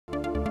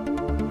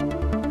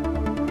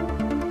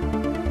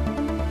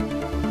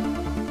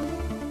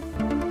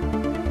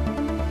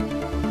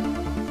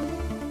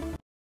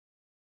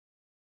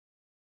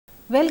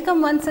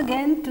Welcome once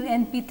again to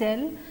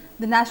NPTEL,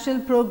 the National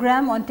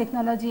Program on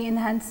Technology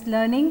Enhanced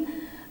Learning,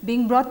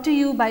 being brought to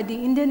you by the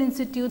Indian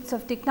Institutes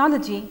of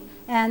Technology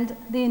and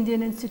the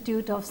Indian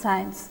Institute of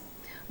Science.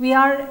 We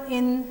are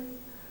in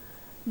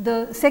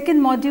the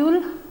second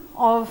module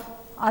of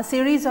our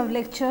series of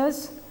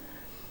lectures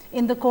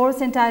in the course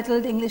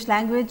entitled English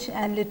Language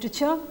and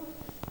Literature.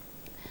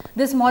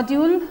 This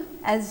module,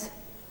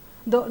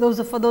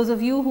 for those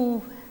of you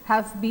who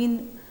have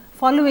been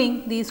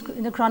following these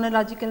in a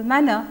chronological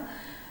manner,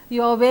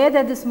 you are aware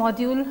that this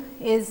module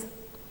is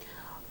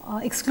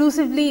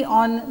exclusively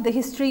on the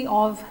history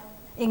of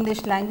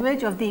English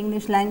language, of the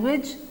English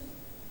language.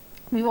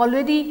 We have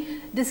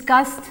already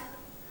discussed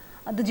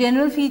the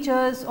general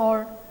features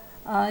or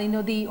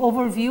the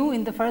overview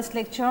in the first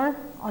lecture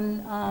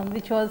on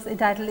which was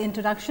entitled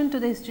Introduction to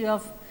the History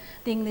of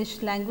the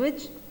English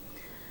Language,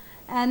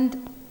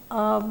 and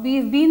we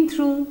have been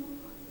through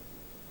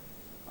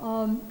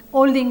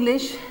Old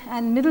English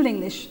and Middle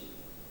English.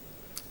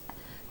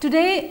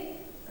 Today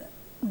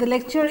the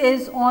lecture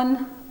is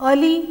on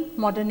Early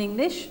Modern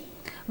English,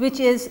 which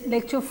is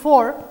lecture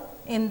 4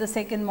 in the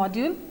second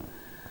module.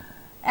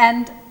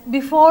 And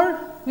before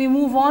we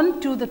move on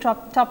to the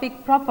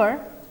topic proper,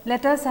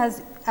 let us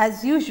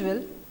as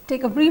usual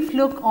take a brief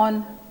look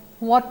on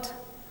what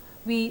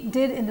we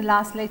did in the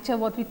last lecture,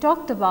 what we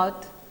talked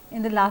about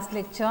in the last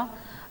lecture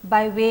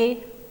by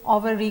way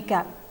of a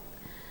recap.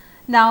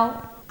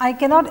 Now, I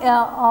cannot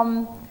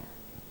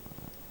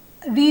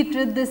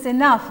reiterate this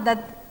enough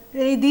that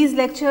really these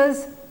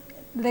lectures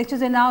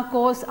in our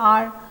course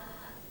are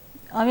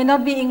may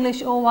not be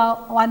English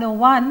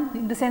 101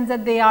 in the sense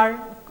that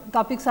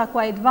topics are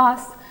quite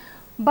vast,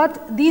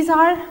 but these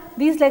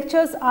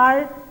lectures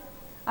are,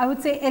 I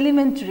would say,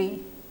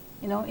 elementary,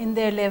 in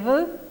their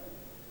level,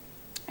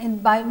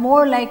 and by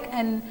more like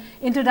an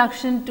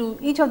introduction to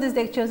each of these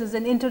lectures is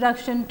an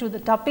introduction to the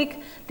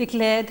topic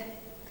declared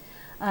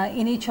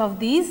in each of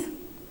these.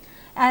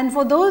 And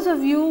for those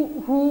of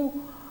you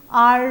who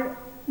are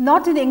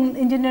not in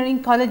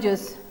engineering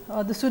colleges,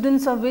 the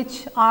students of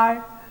which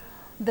are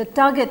the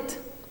target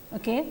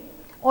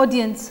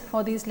audience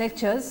for these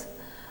lectures,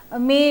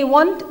 may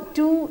want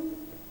to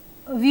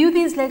view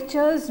these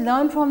lectures,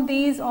 learn from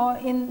these, or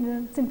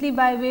simply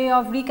by way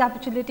of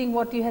recapitulating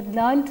what you had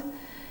learned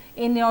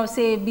in your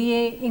say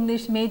BA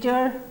English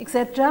major,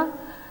 etc.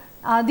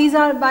 These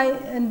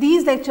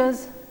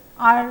lectures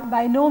are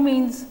by no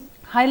means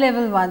high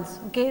level ones.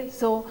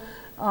 So,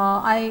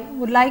 I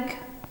would like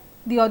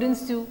the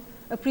audience to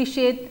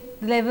appreciate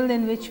the level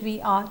in which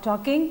we are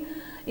talking.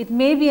 It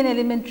may be an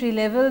elementary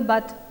level,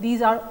 but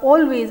these are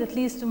always, at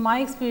least to my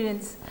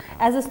experience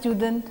as a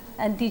student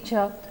and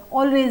teacher,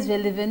 always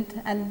relevant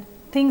and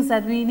things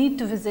that we need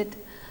to visit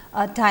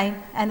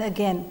time and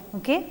again.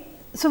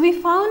 So, we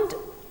found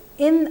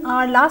in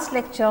our last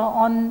lecture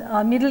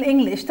on Middle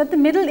English that the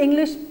Middle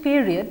English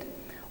period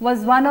was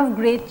one of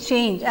great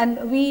change,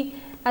 and we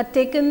had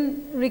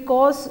taken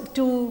recourse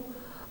to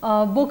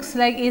books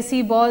like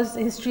A.C. Baugh's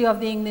History of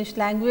the English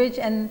Language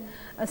and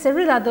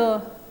several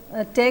other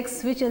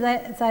texts, which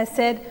as I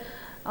said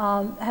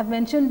have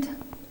mentioned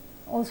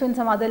also in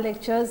some other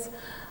lectures.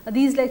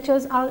 These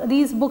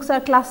books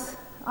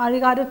are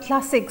regarded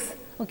classics.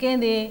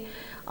 They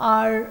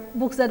are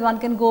books that one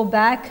can go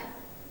back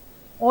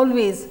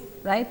always,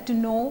 right, to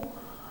know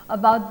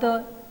about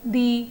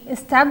the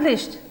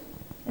established,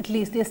 at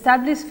least the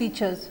established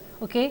features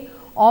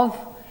of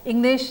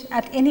English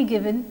at any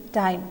given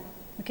time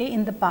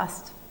in the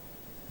past,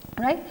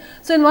 right.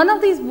 So, in one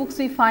of these books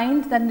we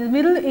find that the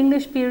Middle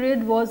English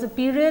period was a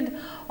period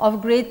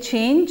of great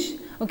change,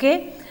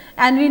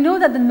 and we know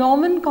that the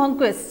Norman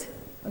conquest,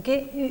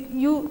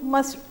 you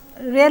must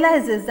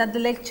realize is that the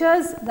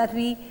lectures that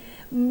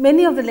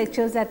many of the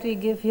lectures that we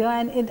give here,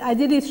 and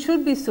ideally it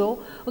should be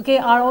so,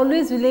 are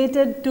always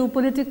related to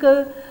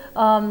political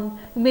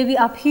maybe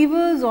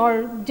upheavals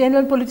or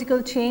general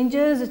political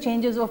changes, the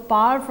changes of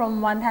power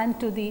from one hand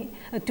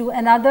to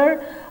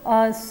another,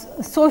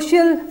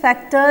 social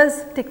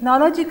factors,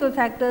 technological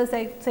factors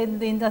like say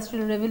the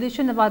Industrial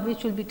Revolution, about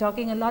which we will be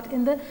talking a lot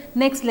in the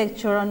next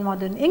lecture on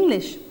modern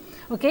English.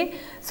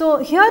 So,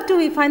 here too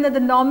we find that the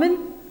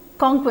Norman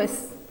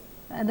conquest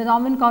and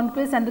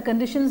the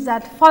conditions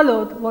that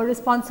followed were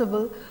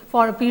responsible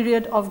for a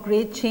period of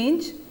great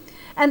change.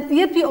 And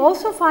yet we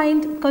also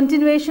find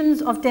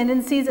continuations of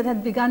tendencies that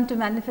had begun to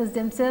manifest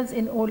themselves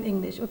in Old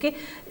English.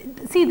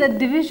 See, the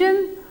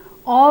division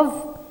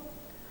of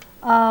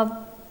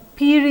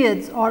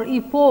periods or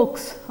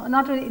epochs,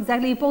 not really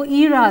exactly epoch,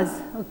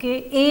 eras,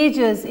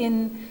 ages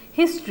in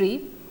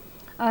history,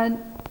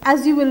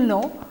 as you will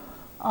know,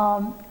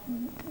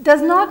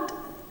 does not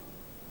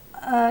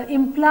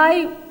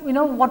imply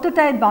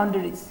watertight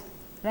boundaries,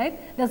 right.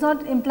 Does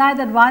not imply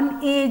that one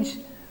age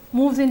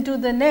moves into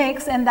the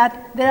next and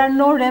that there are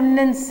no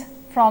remnants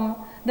from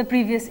the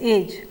previous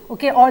age, or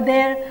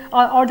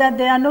that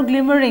there are no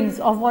glimmerings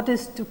of what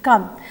is to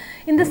come.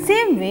 In the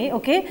same way,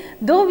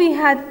 though we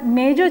had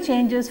major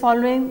changes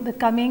following the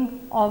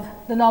coming of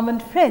the Norman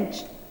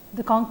French,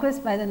 the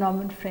conquest by the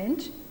Norman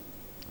French,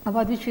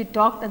 about which we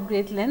talked at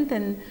great length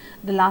in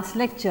the last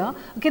lecture.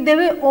 Okay, there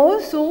were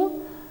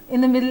also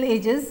in the Middle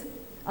Ages,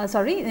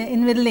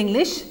 in Middle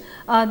English,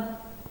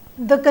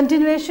 the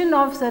continuation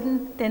of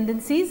certain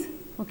tendencies,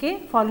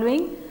 okay,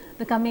 following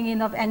the coming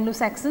in of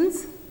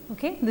Anglo-Saxons,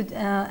 okay,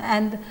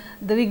 and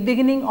the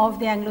beginning of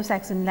the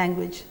Anglo-Saxon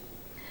language.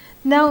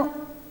 Now,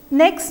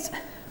 next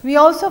we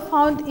also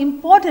found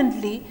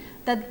importantly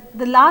that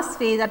the last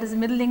phase, that is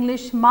Middle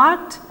English,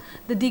 marked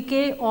the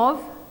decay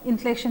of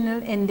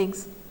inflectional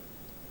endings.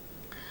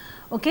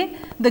 Okay.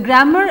 The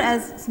grammar,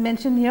 as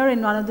mentioned here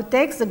in one of the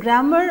texts, the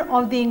grammar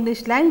of the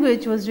English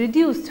language was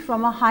reduced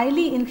from a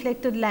highly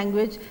inflected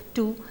language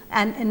to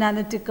an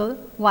analytical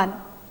one.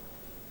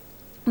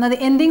 Now, the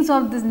endings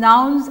of these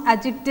nouns,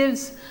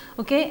 adjectives,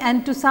 okay,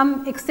 and to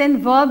some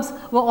extent verbs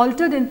were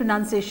altered in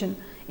pronunciation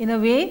in a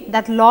way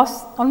that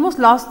almost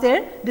lost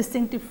their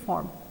distinctive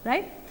form,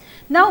 right.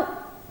 Now,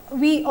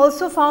 we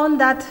also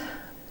found that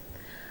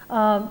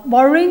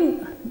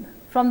borrowing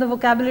from the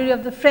vocabulary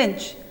of the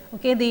French,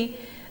 okay,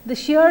 the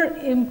sheer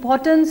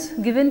importance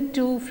given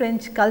to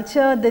French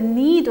culture, the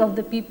need of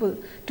the people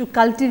to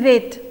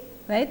cultivate,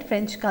 right,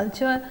 French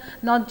culture,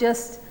 not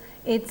just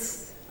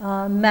its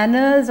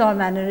manners or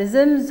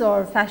mannerisms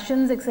or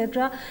fashions,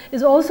 etc.,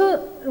 is also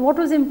what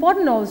was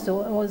important.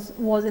 Also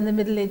was in the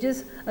Middle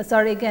Ages.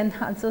 Again,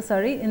 I am so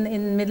sorry.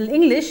 In Middle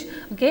English,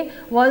 okay,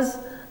 was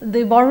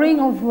the borrowing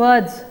of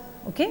words,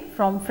 okay,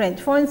 from French.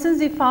 For instance,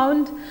 we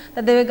found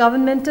that there were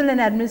governmental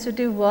and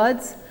administrative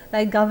words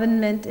like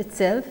government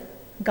itself,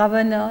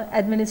 governor,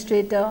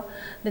 administrator,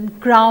 then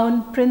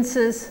crown,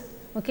 princess,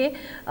 okay,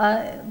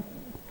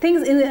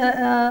 things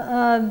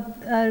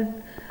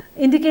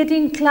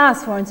indicating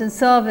class, for instance,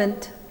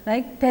 servant,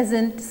 right,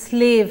 peasant,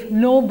 slave,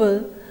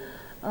 noble,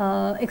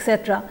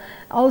 etc.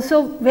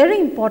 Also very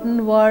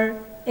important were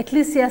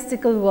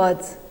ecclesiastical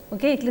words,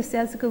 okay,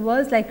 ecclesiastical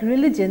words like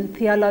religion,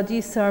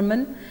 theology,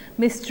 sermon,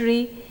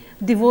 mystery,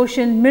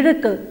 devotion,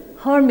 miracle,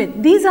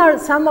 hermit. These are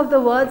some of the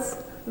words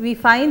we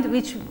find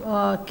which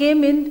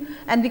came in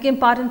and became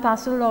part and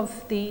parcel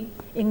of the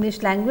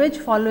English language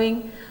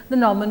following the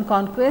Norman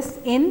conquest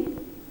in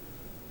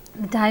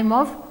the time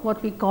of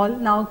what we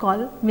now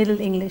call Middle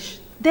English.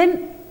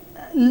 Then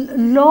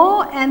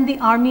law and the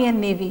army and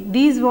navy,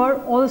 these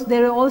were also,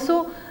 there were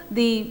also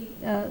the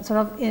sort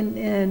of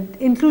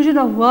inclusion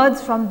of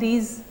words from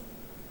these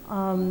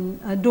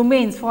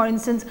domains. For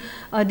instance,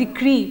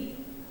 decree,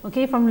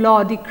 okay, from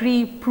law,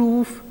 decree,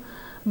 proof,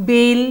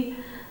 bail,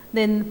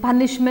 then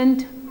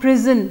punishment,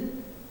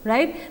 prison,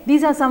 right.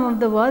 These are some of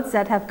the words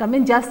that have come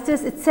in.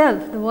 Justice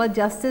itself, the word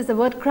justice, the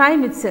word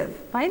crime itself,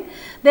 fine.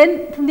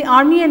 Then from the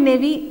army and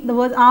navy, the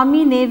words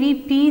army, navy,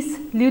 peace,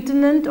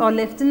 lieutenant or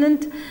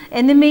lieutenant,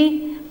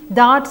 enemy,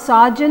 dart,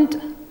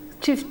 sergeant,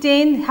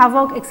 chieftain,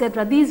 havoc,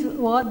 etc. These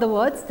were the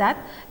words that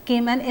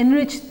came and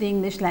enriched the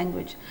English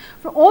language.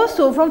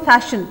 Also from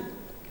fashion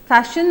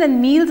and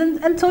meals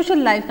and social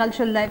life,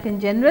 cultural life in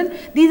general.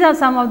 These are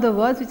some of the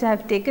words which I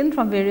have taken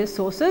from various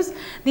sources.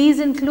 These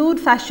include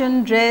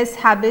fashion, dress,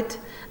 habit,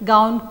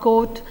 gown,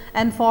 coat,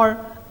 and for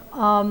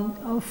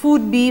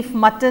food, beef,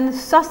 mutton,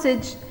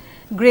 sausage,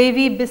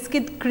 gravy,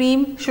 biscuit,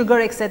 cream, sugar,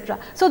 etc.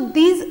 So,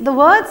 the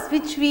words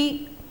which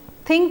we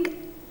think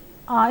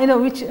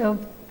which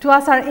to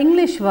us are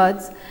English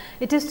words,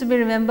 it is to be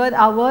remembered,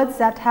 are words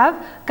that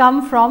have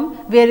come from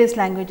various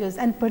languages,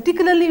 and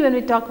particularly when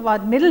we talk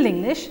about Middle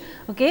English,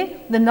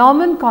 okay, the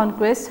Norman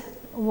conquest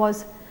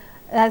was,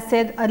 as I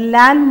said, a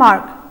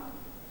landmark,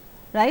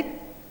 right.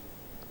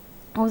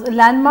 It was a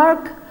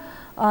landmark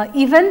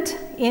event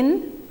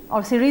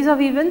or series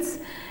of events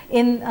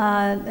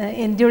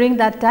during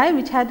that time,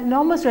 which had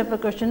enormous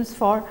repercussions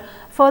for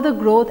further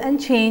growth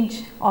and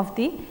change of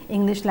the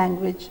English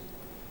language.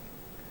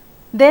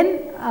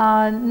 Then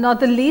not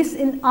the least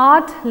in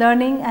art,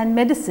 learning and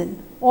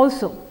medicine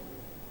also.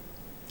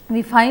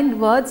 We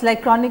find words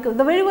like chronicle,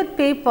 the very word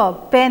paper,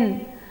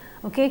 pen,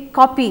 okay,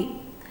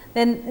 copy,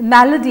 then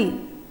malady,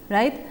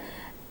 right,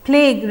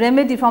 plague,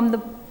 remedy from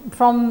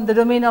the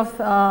domain of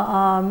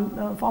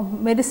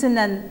from medicine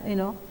and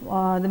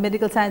the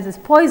medical sciences,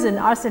 poison,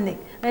 arsenic,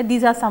 right.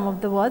 These are some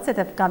of the words that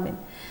have come in.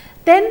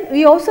 Then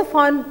we also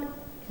found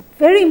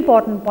very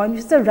important point,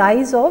 which is the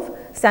rise of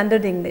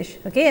standard English,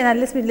 okay, and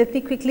let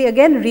me quickly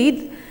again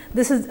read.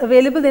 This is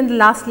available in the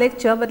last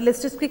lecture, but let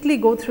us just quickly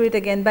go through it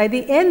again. By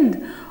the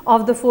end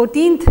of the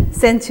 14th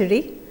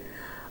century,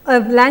 a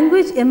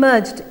language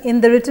emerged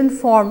in the written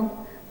form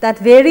that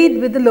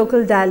varied with the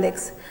local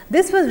dialects.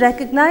 This was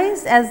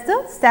recognized as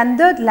the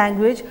standard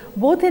language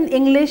both in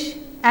English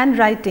and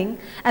writing,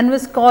 and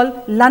was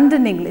called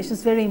London English. It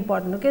is very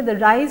important, okay. The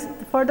rise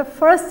for the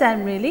first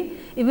time really,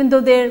 even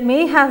though there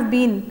may have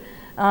been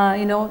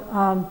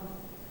a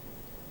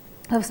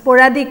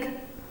sporadic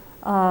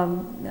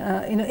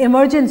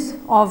emergence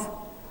of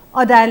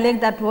a dialect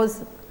that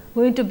was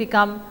going to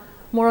become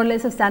more or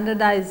less a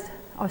standardized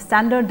or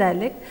standard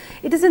dialect.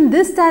 It is in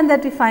this time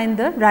that we find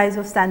the rise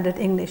of standard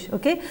English,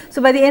 okay.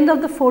 So, by the end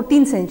of the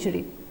 14th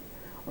century,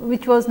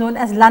 which was known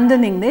as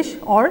London English,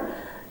 or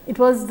it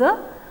was the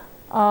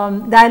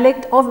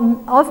dialect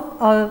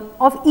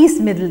of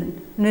East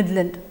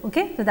Midland.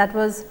 Okay, so that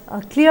was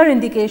a clear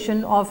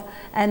indication of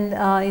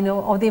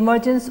of the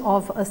emergence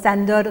of a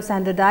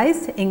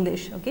standardized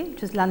English, okay,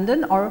 which is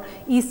London or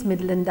East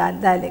Midland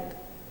dialect.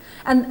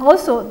 And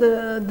also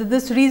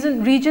this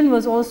region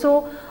was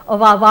also a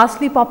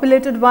vastly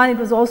populated one, it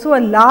was also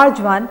a large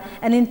one,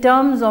 and in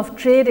terms of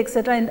trade,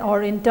 etc.,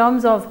 or in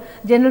terms of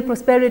general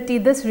prosperity,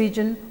 this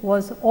region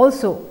was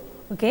also,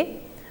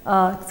 okay,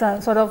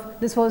 sort of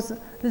this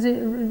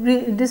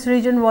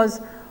region was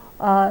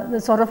the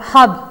sort of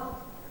hub,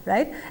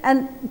 right.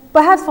 And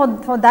perhaps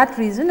for that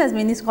reason, as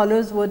many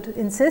scholars would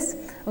insist,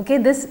 okay,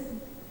 this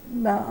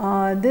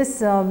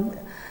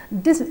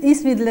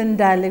East Midland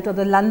dialect or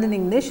the London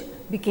English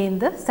became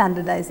the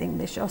standardized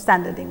English or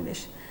standard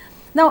English.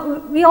 Now,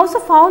 we also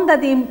found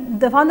that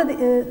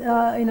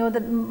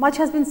that much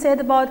has been said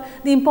about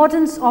the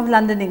importance of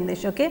London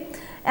English, okay.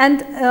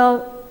 And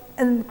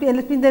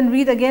let me then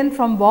read again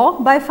from Baugh.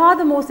 By far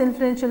the most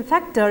influential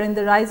factor in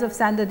the rise of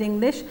standard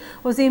English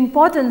was the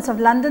importance of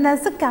London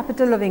as the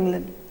capital of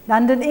England.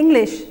 London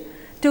English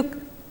took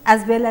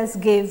as well as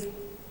gave.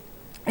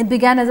 It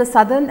began as a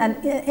southern and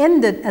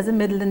ended as a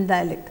Midland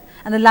dialect,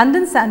 and the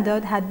London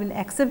standard had been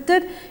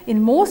accepted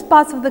in most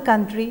parts of the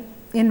country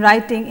in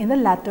writing in the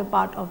latter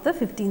part of the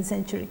 15th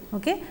century.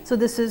 Okay. So,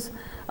 this is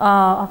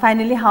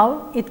finally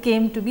how it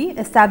came to be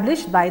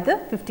established by the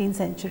 15th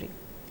century.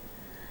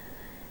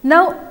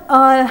 Now,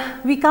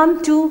 we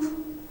come to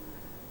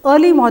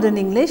early modern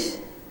English,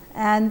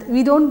 and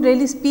we do not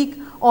really speak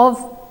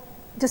of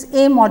just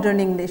a modern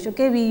English.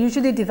 Okay. We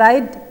usually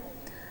divide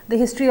the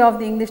history of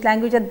the English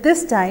language at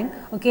this time,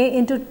 okay,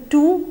 into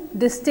two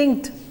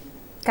distinct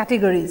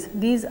categories.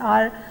 These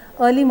are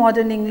early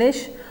modern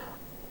English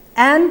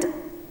and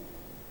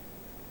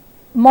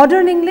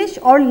modern English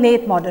or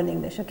late modern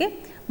English. Okay.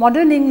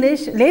 Modern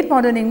English, late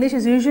modern English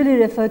is usually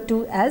referred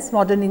to as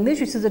modern English,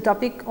 which is the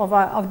topic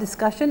of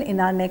discussion in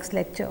our next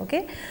lecture.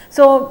 Okay.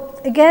 So,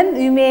 again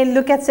you may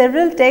look at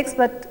several texts,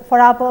 but for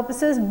our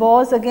purposes,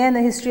 Baugh's again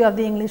a history of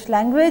the English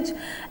language,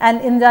 and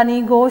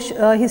Indrani Ghosh,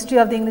 history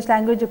of the English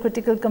language, a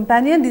critical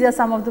companion. These are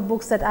some of the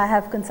books that I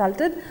have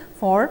consulted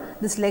for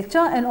this lecture,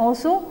 and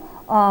also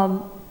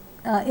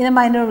in a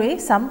minor way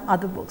some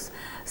other books.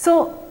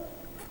 So,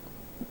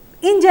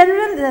 in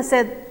general, as I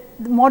said,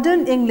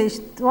 modern English,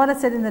 what I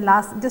said in the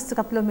last just a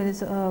couple of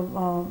minutes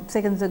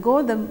seconds ago,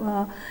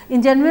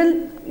 in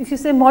general, if you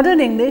say modern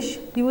English,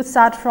 you would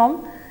start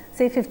from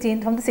say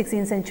from the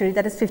 16th century,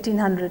 that is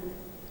 1500.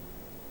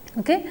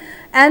 Okay.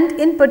 And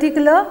in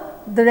particular,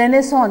 the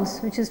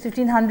Renaissance, which is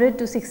 1500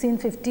 to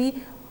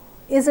 1650,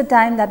 is a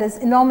time that is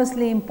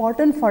enormously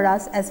important for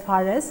us as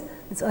far as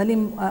this early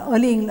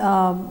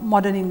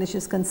modern English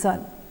is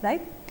concerned,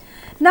 right.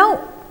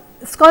 Now,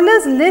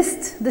 scholars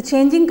list the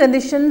changing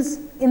conditions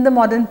in the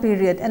modern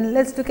period, and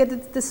let us look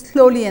at this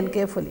slowly and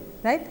carefully,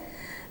 right.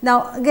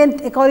 Now,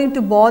 again according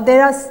to Baugh,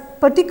 there are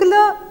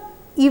particular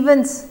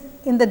events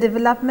in the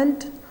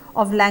development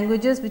of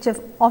languages which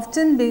have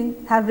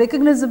often have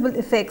recognizable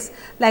effects,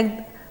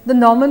 like the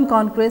Norman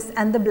Conquest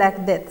and the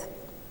Black Death,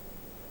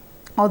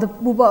 or the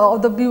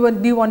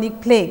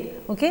bubonic plague.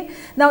 Okay.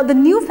 Now, the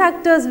new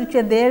factors which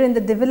are there in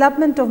the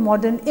development of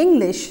modern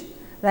English,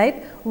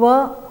 right,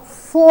 were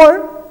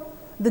four.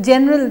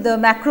 The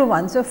macro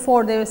ones were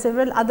four, there were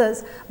several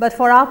others, but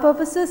for our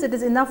purposes it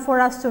is enough for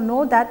us to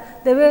know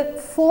that there were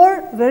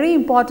four very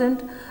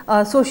important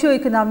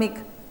socio-economic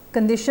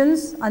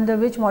conditions under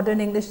which modern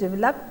English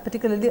developed,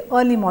 particularly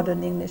early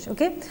modern English.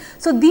 Okay.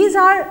 So, these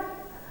are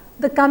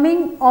the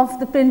coming of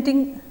the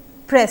printing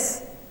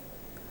press,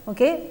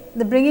 okay,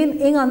 the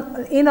bringing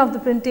in of the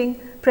printing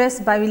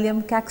press by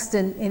William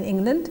Caxton in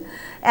England,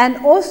 and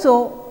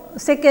also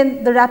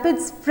second, the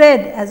rapid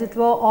spread, as it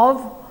were,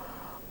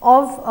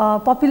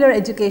 of popular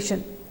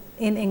education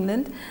in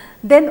England.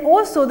 Then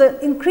also the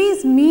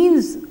increased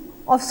means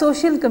of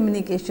social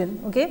communication.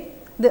 Okay.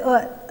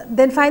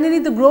 Then finally,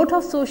 the growth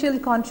of social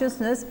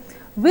consciousness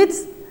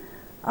with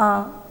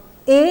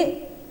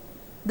the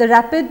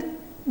rapid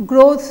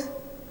growth,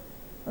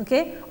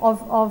 okay,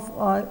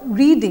 of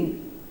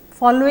reading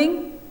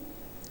following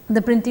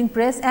the printing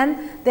press, and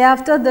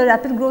thereafter the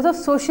rapid growth of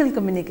social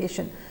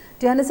communication.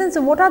 Do you understand?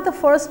 So, what are the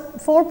first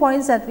 4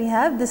 points that we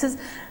have? This is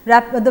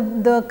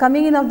the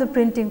coming in of the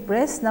printing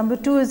press. Number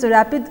 2 is the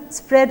rapid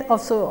spread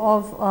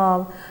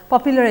of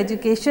popular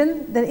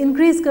education, then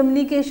increased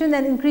communication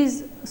and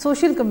increased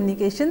social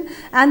communication,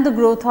 and the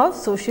growth of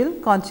social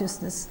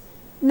consciousness.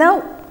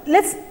 Now,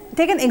 let us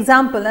take an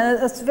example,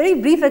 a very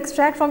brief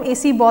extract from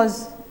A.C.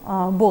 Baugh's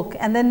book,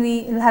 and then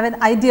we will have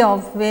an idea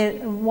of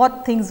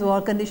what things were,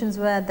 conditions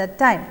were at that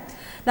time.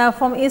 Now,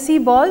 from A.C.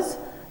 Baugh's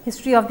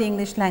History of the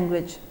English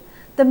Language.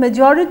 The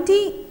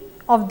majority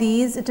of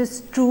these, it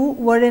is true,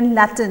 were in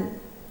Latin,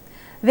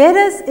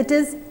 whereas it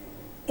is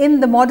in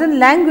the modern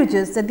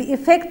languages that the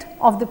effect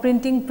of the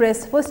printing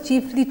press was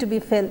chiefly to be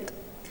felt.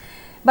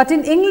 But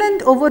in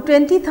England, over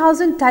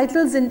 20,000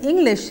 titles in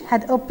English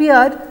had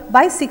appeared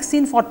by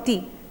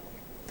 1640.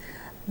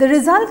 The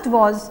result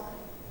was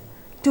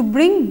to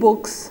bring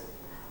books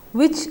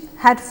which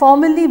had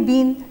formerly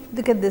been,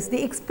 look at this,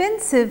 the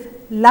expensive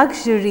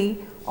luxury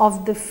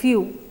of the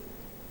few.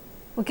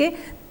 Okay.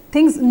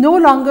 Things no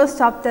longer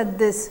stopped at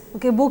this.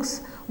 Okay.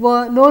 Books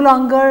were no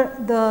longer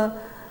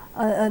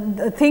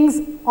the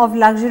things of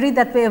luxury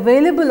that were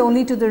available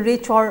only to the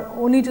rich or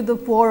only to the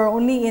poor or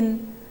only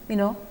in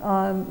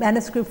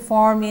manuscript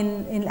form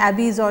in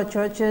abbeys or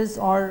churches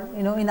or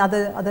in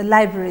other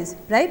libraries,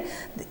 right.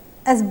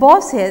 As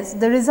Boss says,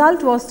 the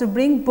result was to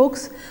bring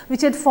books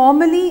which had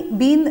formerly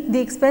been the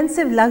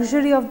expensive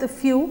luxury of the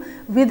few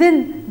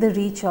within the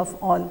reach of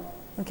all.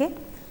 Okay.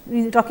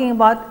 We were talking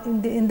about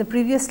in the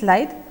previous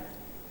slide,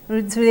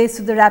 it relates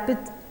to the rapid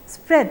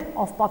spread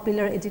of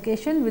popular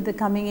education with the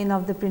coming in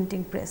of the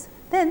printing press.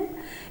 Then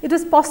it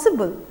was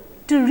possible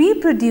to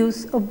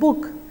reproduce a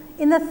book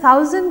in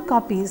 1,000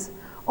 copies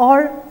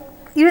or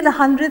even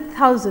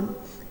 100,000,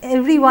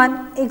 every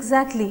one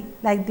exactly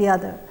like the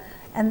other.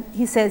 And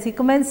he says, he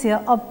comments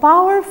here, a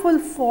powerful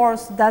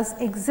force thus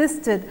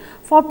existed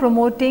for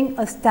promoting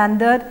a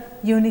standard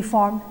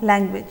uniform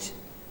language.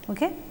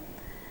 Okay.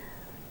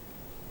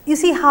 You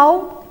see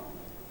how,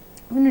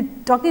 when we are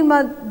talking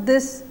about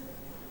this,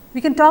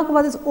 we can talk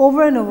about this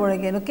over and over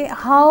again, okay,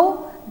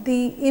 how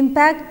the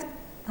impact,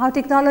 how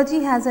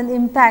technology has an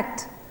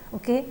impact,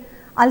 okay,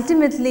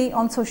 ultimately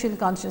on social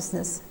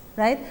consciousness,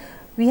 right.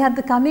 We had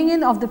the coming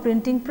in of the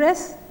printing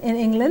press in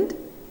England,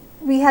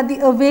 we had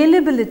the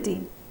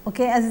availability,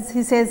 okay, as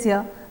he says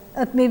here,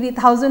 maybe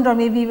 1,000 or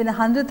maybe even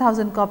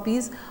 100,000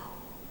 copies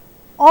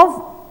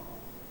of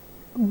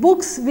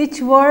books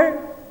which were,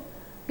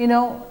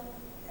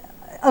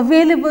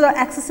 available or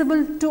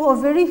accessible to a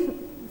very,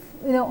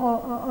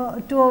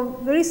 to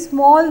a very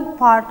small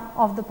part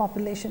of the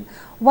population.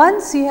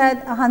 Once you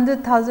had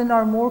 100,000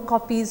 or more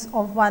copies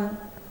of one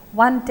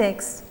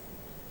text,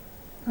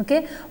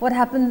 okay, what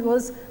happened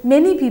was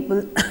many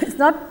people, it's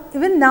not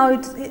even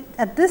now,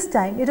 at this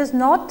time, it is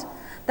not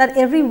that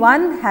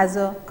everyone has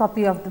a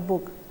copy of the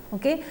book,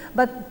 okay,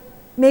 but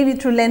maybe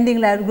through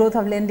growth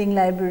of lending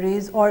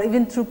libraries or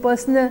even through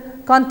personal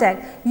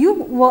contact, you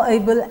were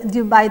able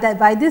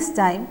by this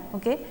time,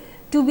 okay,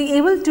 to be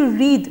able to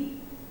read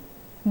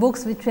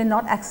books which were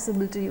not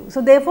accessible to you.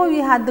 So, therefore, we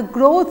had the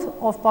growth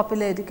of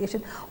popular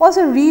education.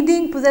 Also,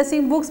 reading,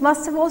 possessing books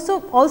must have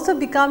also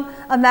become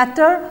a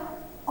matter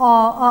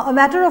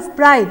of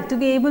pride to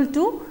be able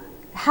to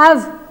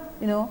have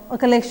a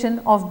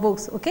collection of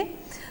books. Okay.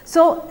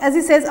 So, as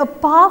he says, a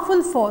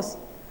powerful force,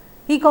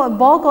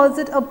 Bohr calls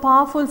it a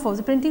powerful force.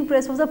 The printing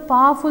press was a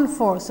powerful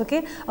force.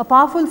 Okay. A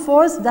powerful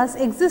force thus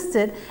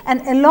existed,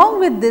 and along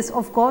with this,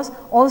 of course,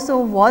 also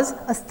was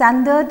a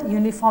standard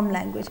uniform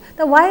language.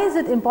 Now, why is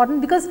it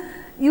important? Because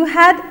you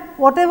had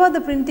whatever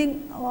the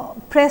printing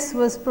press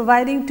was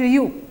providing to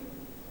you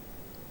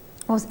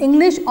was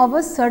English of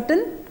a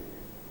certain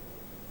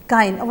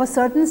kind, of a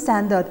certain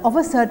standard, of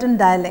a certain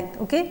dialect.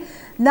 Okay.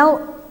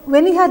 Now,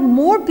 when you had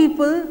more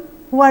people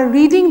who are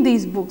reading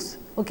these books,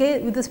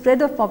 okay, with the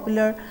spread of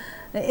popular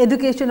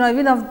education or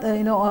even of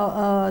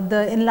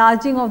the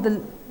enlarging of the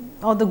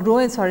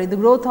growth of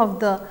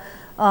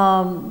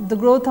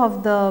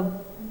the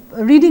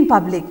reading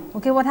public,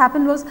 okay, what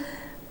happened was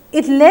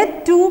it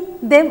led to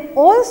them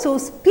also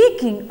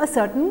speaking a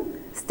certain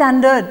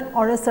standard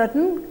or a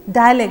certain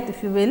dialect,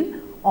 if you will,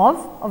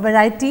 of a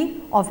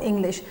variety of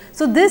English.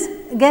 So, this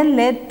again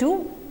led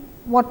to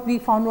what we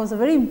found was a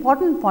very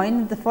important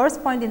point. The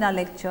first point in our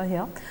lecture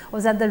here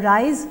was that the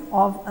rise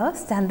of a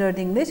standard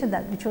English, and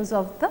that which was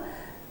the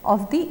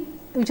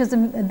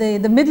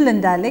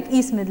Midland dialect,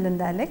 East Midland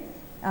dialect,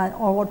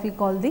 or what we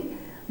call the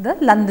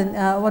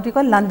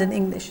London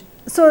English.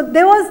 So,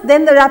 there was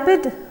then the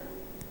rapid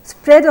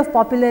spread of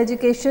popular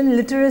education.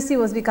 Literacy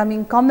was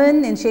becoming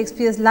common. In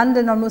Shakespeare's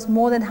London, almost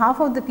more than half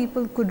of the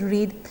people could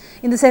read.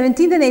 In the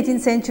 17th and 18th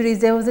centuries,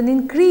 there was an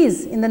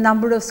increase in the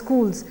number of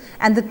schools,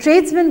 and the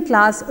tradesman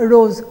class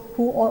arose,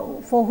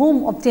 for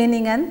whom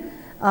obtaining an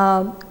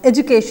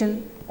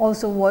education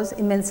also was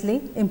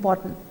immensely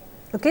important.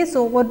 Okay.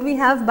 So, what we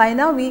have by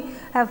now, we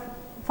have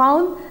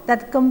found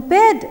that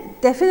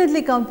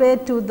definitely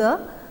compared to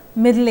the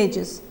Middle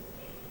Ages,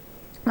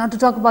 not to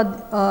talk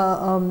about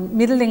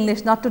Middle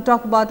English, not to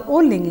talk about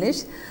Old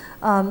English,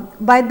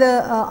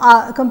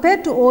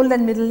 compared to Old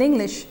and Middle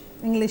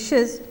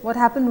Englishes, what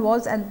happened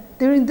was, and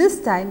during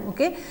this time,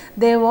 okay,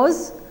 there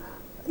was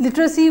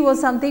literacy was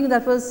something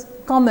that was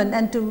common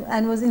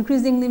and was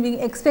increasingly being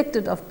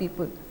expected of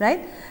people,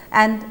 right,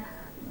 and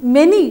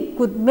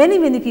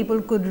many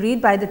people could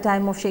read by the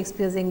time of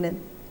Shakespeare's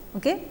England,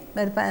 okay,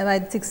 by the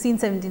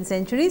 16th, 17th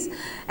centuries,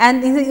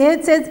 and here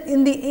it says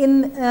in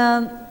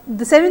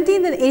the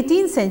 17th and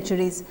 18th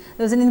centuries,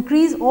 there was an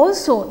increase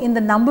also in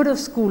the number of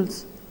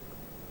schools,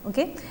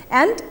 okay,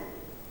 and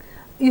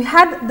you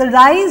had the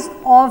rise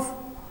of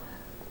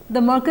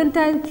the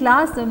mercantile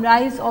class, the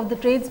rise of the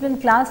tradesman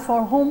class,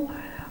 for whom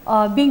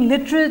being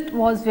literate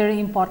was very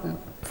important,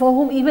 for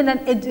whom even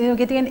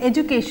getting an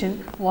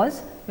education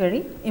was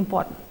very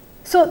important.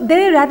 So,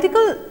 there are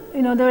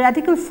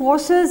radical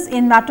forces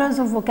in matters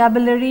of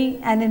vocabulary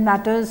and in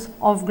matters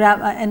of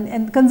grammar,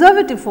 and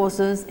conservative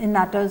forces in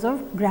matters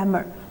of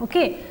grammar.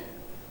 Okay.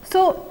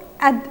 So,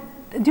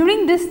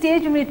 during this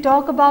stage when we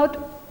talk about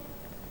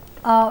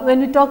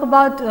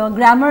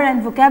grammar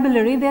and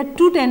vocabulary, there are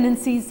two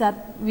tendencies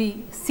that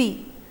we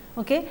see.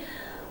 Okay.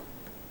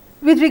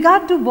 With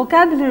regard to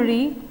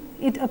vocabulary,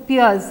 it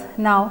appears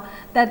now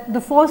that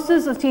the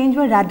forces of change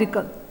were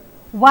radical,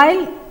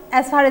 while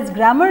as far as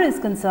grammar is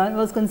concerned,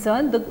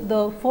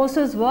 the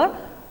forces were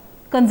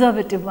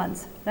conservative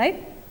ones,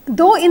 right.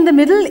 Though in the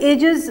Middle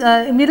Ages,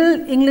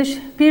 Middle English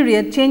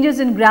period, changes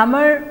in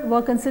grammar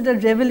were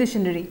considered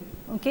revolutionary,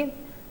 okay,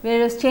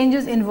 whereas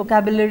changes in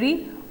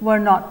vocabulary were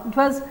not. It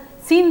was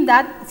seemed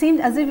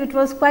as if it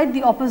was quite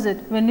the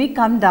opposite when we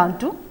come down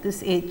to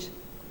this age.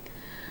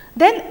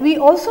 Then we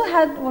also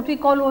had what we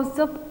call was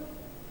the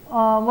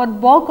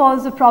what Baugh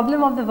calls the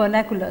problem of the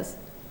vernaculars.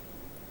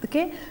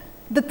 Okay.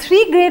 The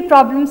three great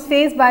problems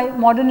faced by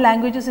modern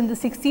languages in the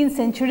 16th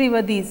century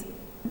were these: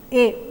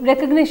 A,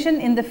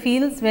 recognition in the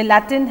fields where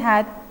Latin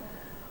had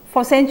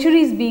for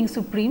centuries being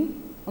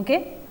supreme,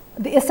 okay,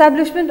 the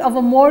establishment of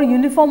a more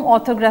uniform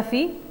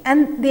orthography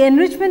and the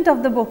enrichment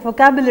of the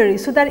vocabulary,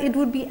 so that it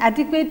would be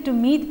adequate to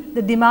meet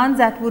the demands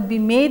that would be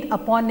made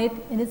upon it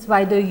in its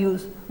wider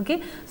use.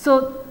 Okay.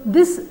 So,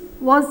 this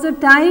was the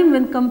time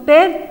when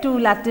compared to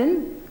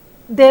Latin,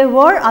 there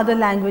were other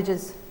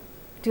languages.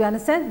 Do you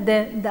understand?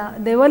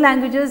 There were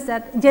languages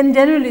that,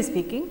 generally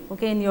speaking,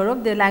 okay, in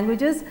Europe, there are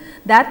languages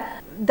that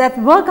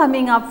were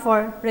coming up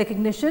for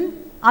recognition,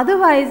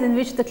 otherwise in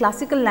which the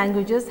classical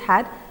languages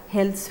had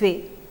held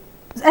sway.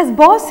 As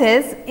Baugh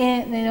says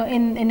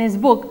in his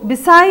book,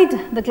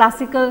 beside the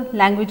classical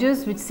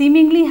languages which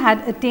seemingly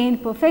had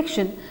attained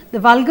perfection, the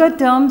vulgar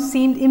terms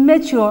seemed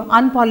immature,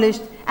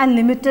 unpolished and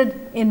limited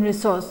in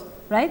resource,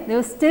 right. There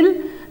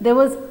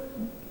was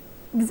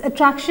this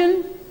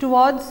attraction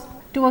towards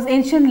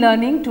ancient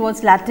learning,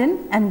 towards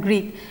Latin and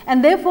Greek,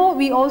 and therefore,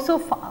 we also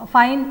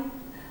find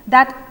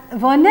that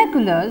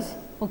vernaculars,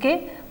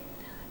 okay,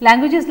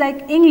 languages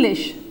like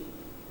English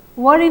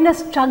were in a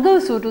struggle,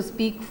 so to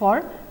speak,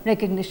 for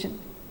recognition,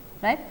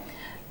 right.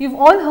 You have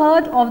all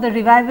heard of the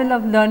revival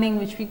of learning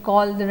which we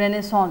call the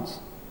Renaissance.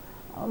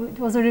 It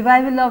was a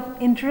revival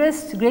of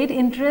interest, great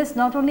interest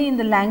not only in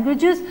the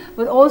languages,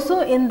 but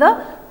also in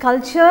the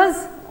cultures,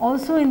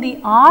 also in the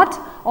art,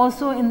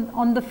 also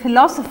on the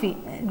philosophy,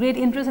 great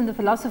interest in the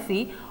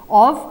philosophy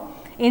of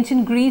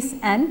ancient Greece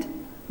and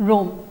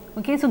Rome.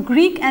 Okay. So,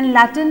 Greek and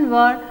Latin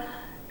were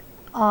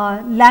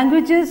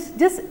languages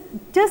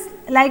just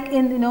like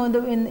in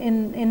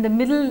in the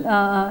Middle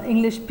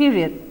English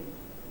period.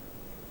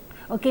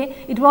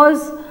 Okay. It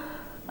was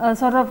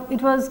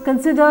it was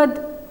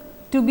considered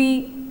to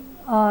be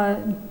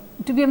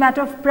a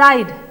matter of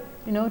pride,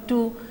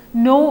 to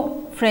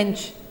know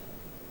French,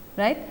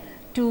 right,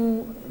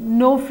 to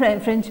know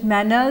French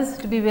manners,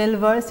 to be well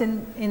versed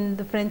in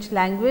the French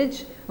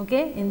language,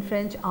 okay, in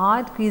French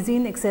art,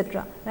 cuisine,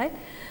 etc. Right.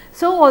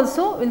 So,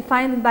 also we will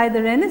find by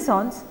the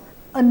Renaissance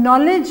a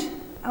knowledge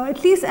or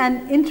at least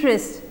an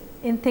interest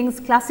in things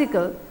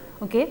classical,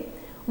 okay,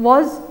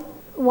 was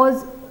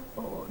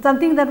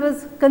something that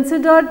was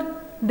considered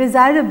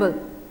desirable,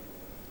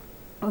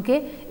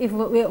 okay, if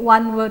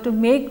one were to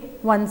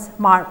make one's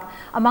mark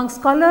among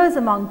scholars,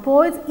 among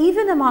poets,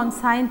 even among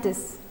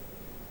scientists.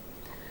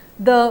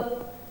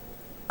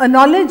 A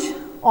knowledge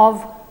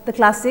of the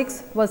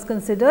classics was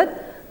considered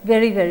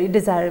very, very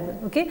desirable.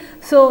 Okay.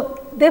 So,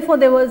 therefore,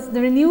 there was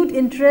the renewed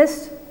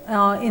interest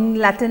in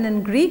Latin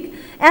and Greek,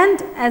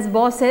 and as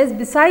Baugh says,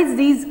 besides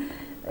these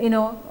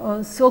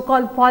so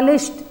called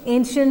polished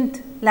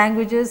ancient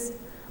languages,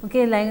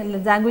 okay,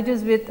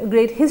 languages with a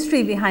great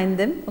history behind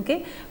them,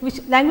 okay,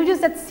 which languages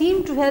that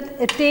seem to have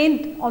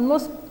attained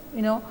almost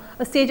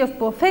a stage of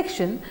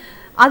perfection,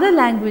 other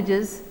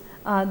languages,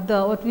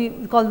 what we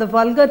call the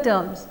vulgar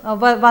terms,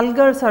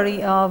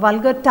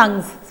 vulgar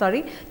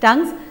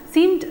tongues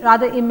seemed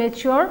rather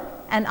immature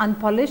and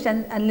unpolished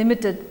and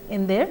limited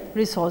in their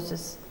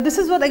resources. This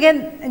is what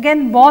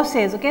again Baugh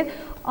says, okay.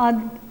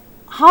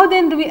 How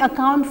then do we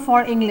account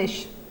for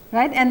English,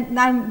 right? And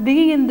I am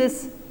bringing in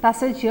this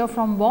passage here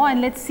from Baugh,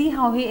 and let us see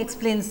how he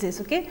explains this,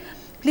 okay.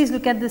 Please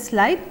look at this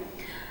slide.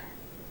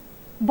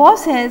 Baugh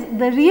says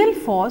the real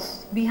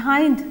force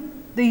behind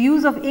the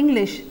use of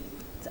English,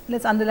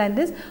 let us underline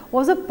this,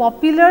 was a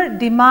popular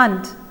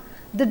demand,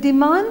 the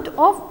demand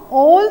of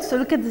all, so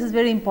look at this is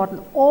very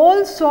important,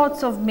 all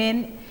sorts of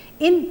men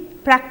in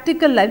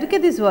practical life. Look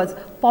at these words,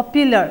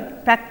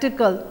 popular,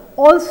 practical,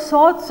 all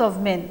sorts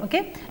of men.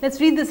 Okay. Let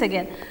us read this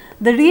again.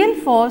 The real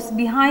force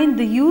behind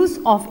the use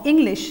of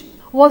English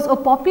was a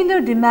popular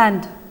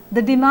demand,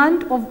 the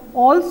demand of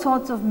all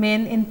sorts of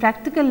men in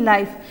practical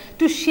life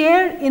to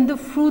share in the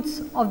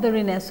fruits of the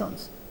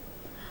Renaissance.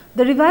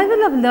 The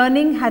revival of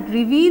learning had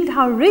revealed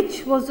how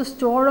rich was the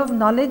store of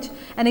knowledge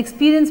and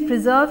experience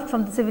preserved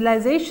from the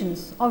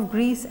civilizations of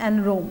Greece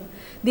and Rome.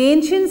 The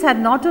ancients had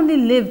not only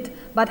lived,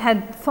 but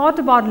had thought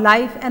about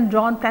life and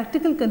drawn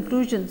practical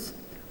conclusions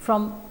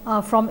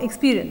from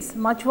experience.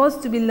 Much was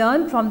to be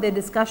learned from their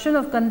discussion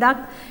of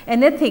conduct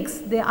and ethics,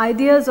 their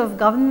ideas of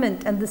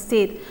government and the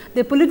state,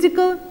 their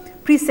political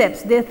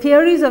precepts, their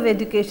theories of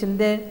education,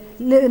 their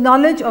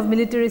knowledge of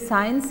military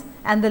science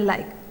and the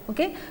like.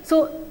 Okay.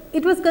 So,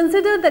 it was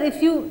considered that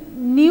if you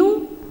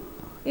knew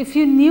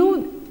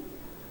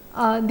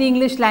the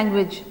English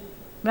language,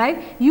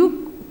 right,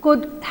 you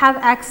could have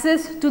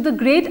access to the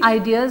great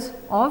ideas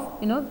of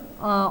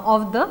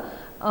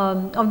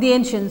of the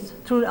ancients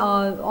through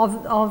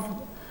of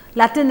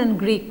Latin and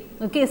Greek,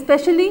 okay,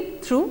 especially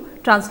through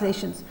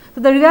translations.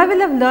 So, the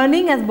revival of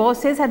learning, as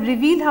Bose says, had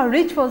revealed how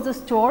rich was the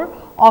store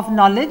of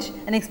knowledge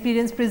and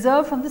experience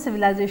preserved from the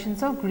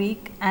civilizations of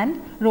Greek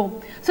and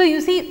Rome. So, you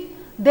see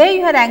there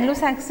you had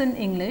Anglo-Saxon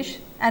English,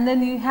 and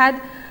then you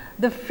had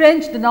the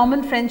French, the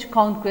Norman French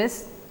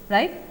conquest,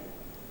 right,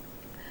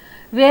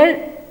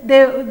 where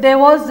there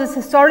was this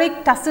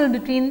historic tussle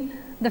between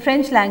the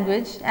French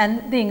language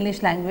and the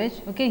English language.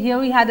 Okay. Here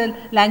we had a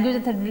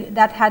language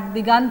that had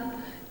begun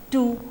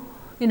to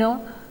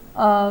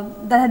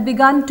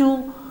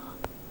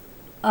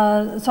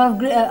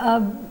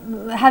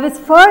have its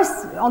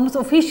first almost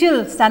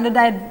official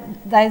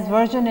standardized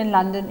version in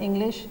London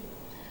English,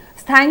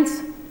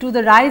 thanks to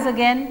the rise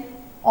again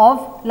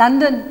of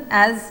London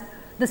as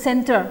the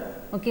center,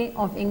 okay,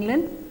 of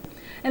England.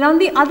 And on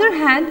the other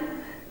hand,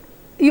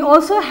 you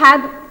also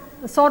had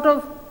sort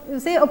of, you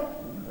say,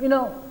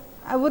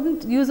 I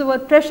wouldn't use the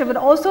word pressure, but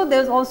also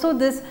there is also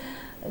this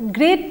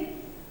great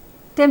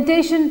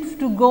temptation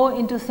to go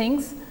into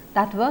things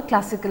that were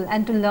classical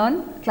and to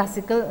learn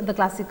the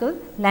classical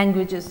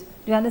languages.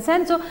 Do you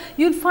understand? So,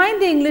 you will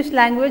find the English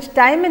language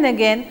time and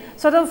again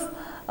sort of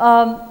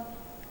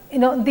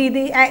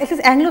it is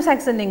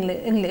Anglo-Saxon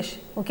English,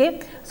 okay,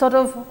 sort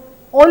of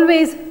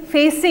always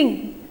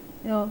facing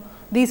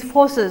these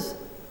forces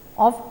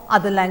of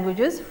other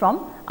languages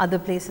from other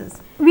places.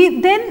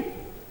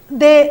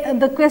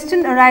 The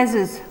question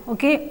arises,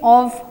 okay,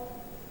 of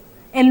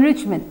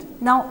enrichment.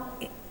 Now,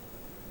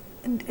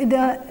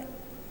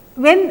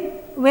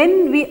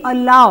 when we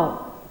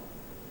allow,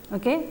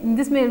 okay,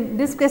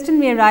 this question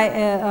may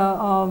arise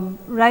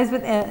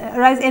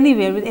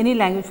anywhere with any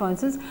language, for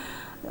instance.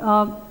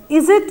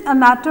 Is it a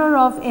matter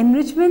of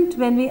enrichment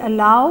when we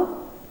allow?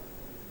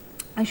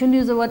 I shouldn't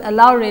use the word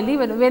allow really,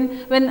 but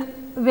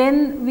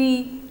when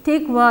we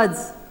take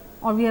words,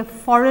 or we have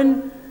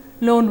foreign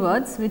loan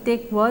words, we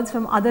take words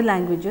from other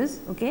languages,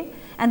 okay,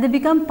 and they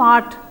become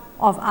part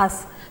of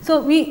us.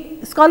 So,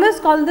 scholars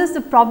call this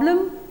the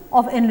problem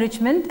of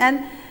enrichment,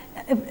 and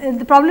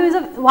the problem is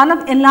one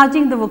of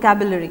enlarging the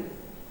vocabulary.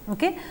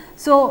 Okay.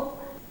 So,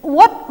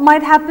 what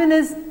might happen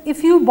is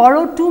if you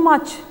borrow too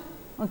much,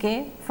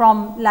 okay,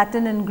 from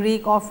Latin and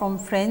Greek or from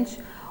French,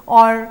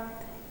 or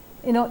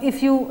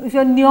if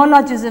your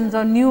neologisms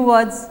or new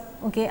words,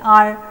 okay,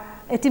 are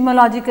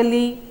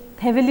etymologically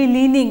heavily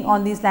leaning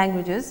on these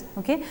languages,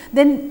 okay,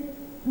 then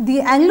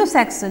the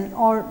Anglo-Saxon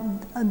or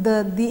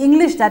the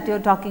English that you are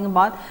talking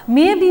about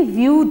may be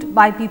viewed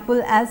by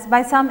people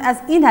by some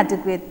as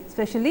inadequate,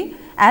 especially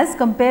as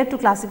compared to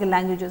classical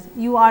languages.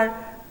 You are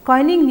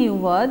coining new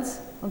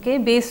words, okay,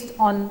 based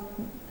on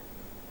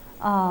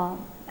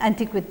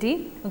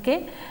antiquity,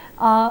 okay.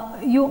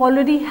 You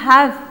already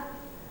have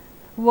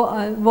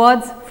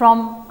words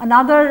from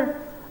another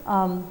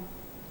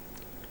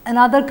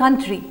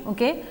country,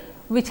 okay,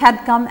 which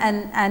had come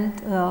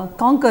and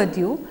conquered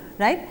you,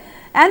 right.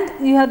 And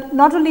you had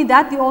not only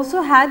that, you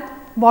also had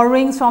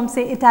borrowings from,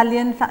 say,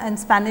 Italian and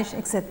Spanish,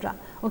 etc.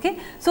 Okay.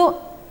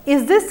 So,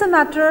 is this a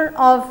matter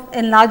of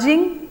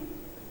enlarging,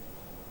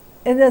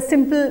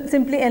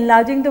 simply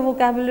enlarging the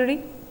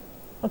vocabulary,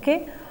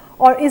 okay,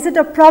 or is it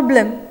a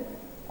problem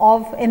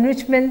of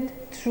enrichment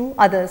through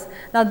others?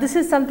 Now, this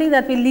is something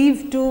that we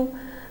leave to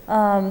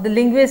the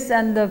linguists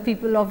and the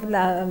people of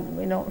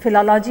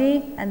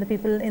philology and the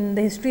people in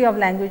the history of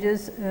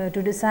languages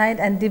to decide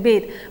and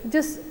debate.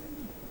 Just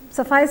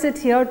suffice it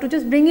here to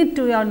just bring it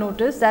to your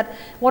notice that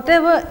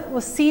whatever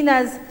was seen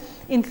as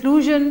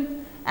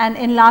inclusion and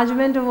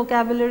enlargement of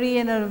vocabulary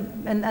and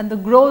the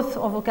growth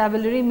of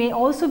vocabulary may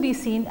also be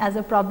seen as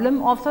a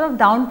problem of sort of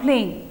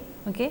downplaying,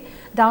 okay,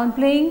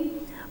 downplaying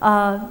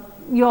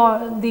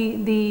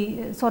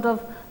the sort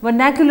of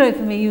vernacular, if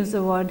you may use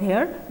the word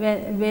here,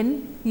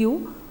 when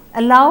you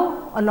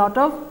allow a lot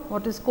of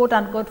what is quote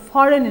unquote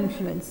foreign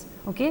influence,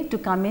 okay, to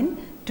come in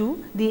to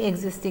the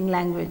existing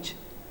language.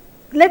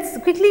 Let us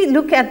quickly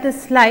look at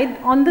this slide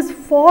on this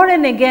for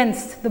and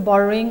against the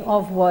borrowing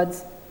of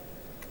words.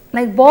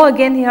 Like Bo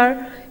again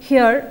here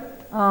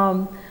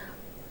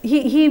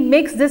he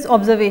makes this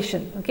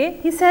observation, okay.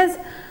 He says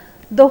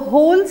the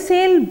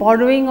wholesale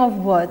borrowing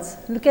of words,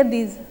 look at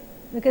his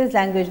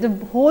language, the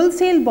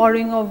wholesale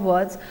borrowing of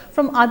words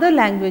from other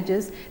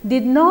languages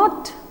did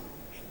not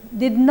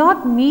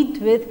meet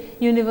with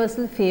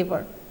universal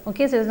favor,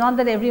 okay. So, it is not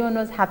that everyone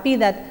was happy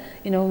that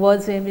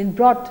words have been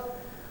brought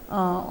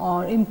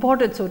or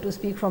imported, so to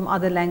speak, from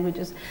other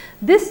languages.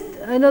 This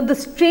the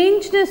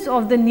strangeness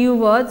of the new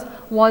words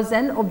was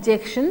an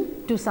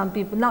objection to some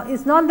people. Now, it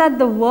is not that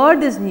the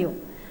word is new,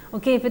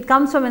 okay. If it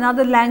comes from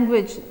another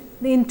language,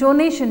 the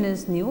intonation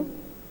is new,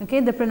 okay,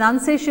 the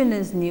pronunciation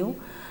is new,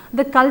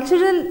 the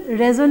cultural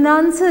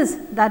resonances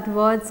that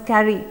words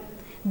carry,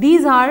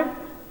 these are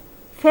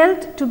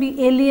felt to be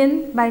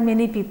alien by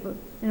many people,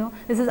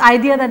 this is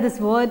idea that this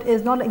word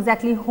is not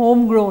exactly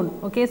homegrown.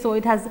 Okay. So,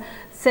 it has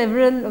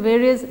several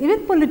various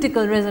even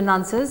political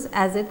resonances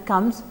as it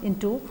comes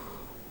into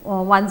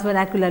one's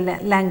vernacular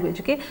language.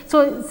 Okay.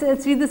 So, let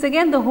us read this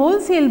again. The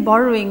wholesale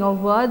borrowing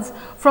of words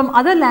from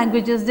other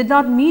languages did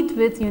not meet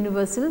with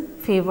universal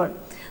favor.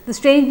 The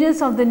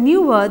strangeness of the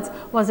new words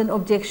was an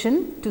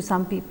objection to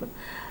some people.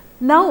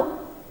 Now,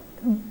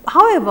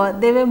 however,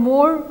 there were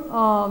more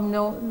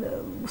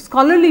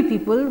scholarly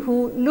people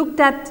who looked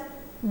at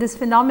this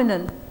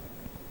phenomenon,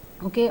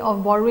 okay,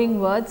 of borrowing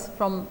words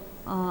from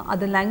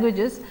other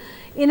languages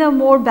in a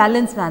more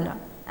balanced manner.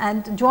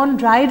 And John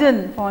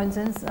Dryden, for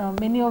instance,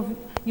 many of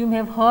you may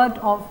have heard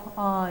of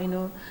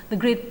the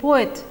great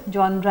poet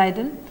John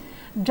Dryden.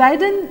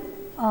 Dryden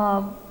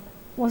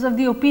was of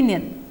the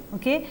opinion,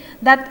 okay,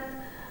 that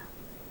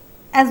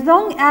as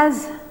long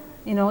as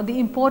the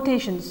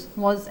importations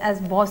was, as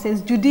Boss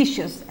says,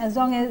 judicious, as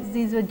long as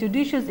these were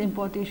judicious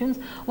importations,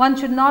 one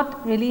should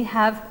not really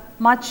have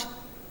much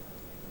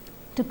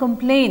to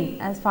complain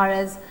as far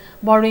as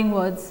borrowing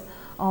words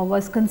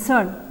was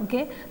concerned.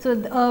 Okay. So,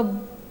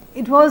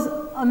 it was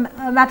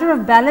a matter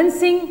of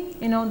balancing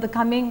the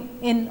coming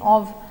in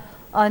of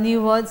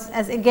new words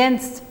as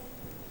against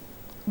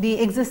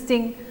the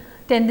existing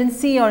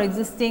tendency or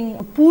existing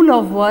pool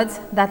of words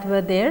that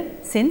were there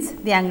since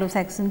the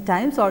Anglo-Saxon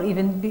times or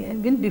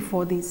even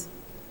before these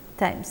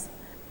times.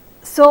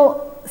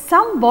 So,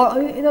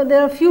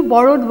 there are a few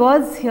borrowed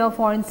words here,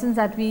 for instance,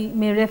 that we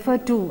may refer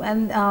to,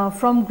 and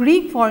from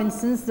Greek, for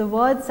instance, the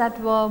words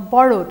that were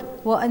borrowed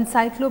were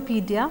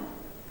encyclopedia,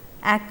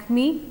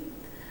 acme,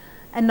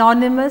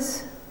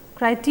 anonymous,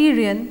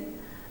 criterion,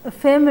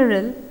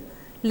 ephemeral,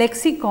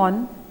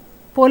 lexicon,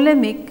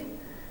 polemic,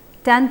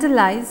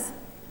 tantalize,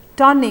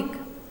 tonic,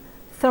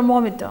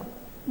 thermometer.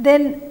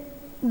 Then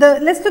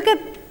let us look at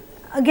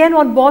again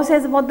what Boss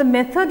says about the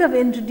method of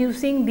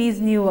introducing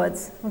these new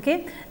words.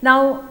 Okay.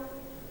 Now,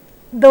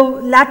 the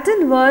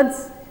Latin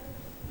words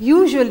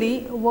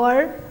usually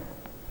were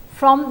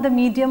from the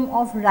medium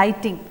of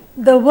writing.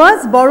 The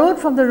words borrowed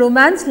from the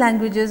Romance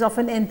languages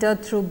often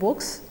entered through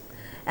books,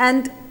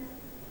 and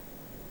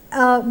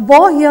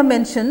Baugh here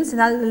mentions,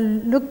 and I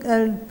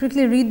will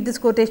quickly read this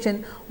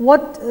quotation,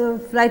 what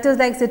writers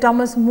like say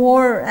Thomas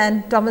More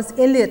and Thomas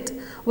Eliot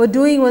were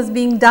doing was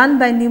being done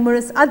by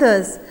numerous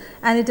others,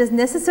 and it is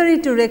necessary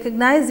to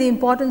recognize the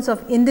importance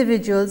of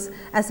individuals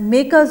as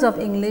makers of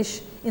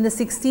English in the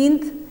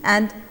 16th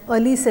and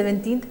early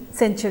 17th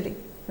century.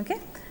 Okay.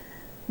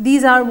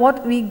 These are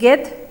what we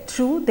get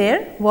through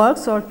their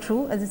works or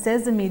through, as it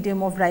says, the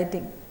medium of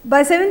writing.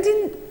 By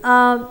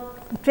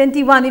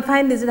 1721, we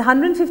find this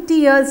 150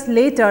 years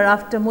later,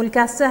 after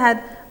Mulcaster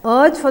had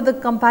urged for the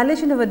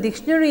compilation of a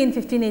dictionary in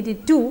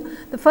 1582,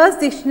 the first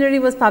dictionary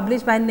was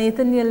published by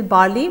Nathaniel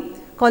Barley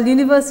called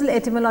Universal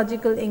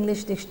Etymological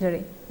English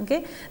Dictionary.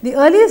 Okay. The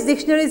earliest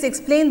dictionaries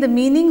explain the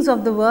meanings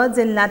of the words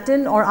in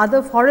Latin or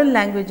other foreign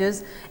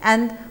languages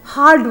and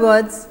hard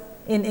words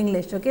in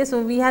English. Okay.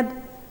 So, we had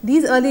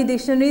these early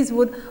dictionaries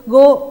would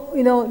go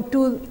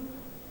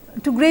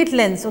to great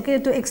lengths, okay,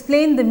 to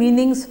explain the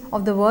meanings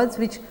of the words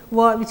which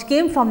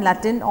came from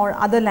Latin or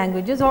other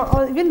languages,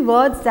 or even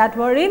words that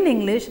were in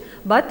English,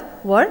 but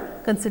were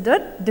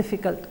considered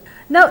difficult.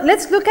 Now, let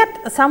us look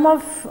at some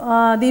of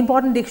the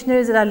important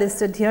dictionaries that are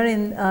listed here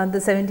in the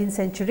 17th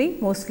century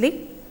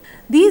mostly.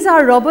 These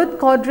are Robert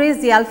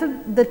Cordray's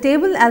the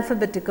Table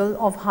Alphabetical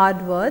of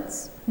Hard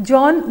Words,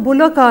 John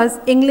Bullock's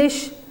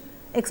English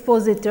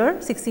Expositor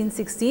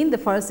 1616, the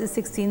first is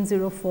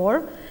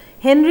 1604,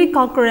 Henry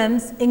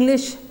Cockerham's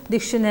English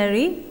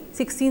Dictionary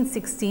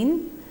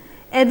 1616,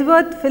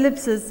 Edward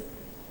Phillips's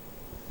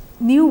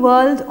New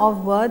World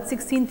of Words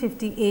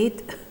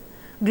 1658,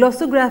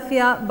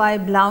 Glossographia by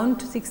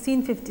Blount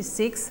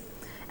 1656,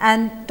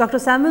 and Dr.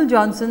 Samuel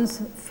Johnson's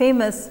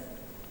famous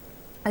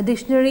A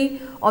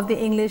Dictionary of the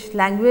English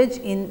Language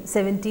in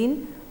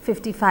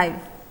 1755.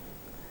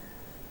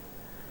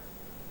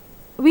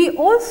 We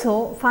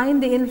also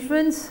find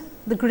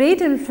the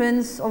great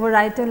influence of a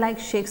writer like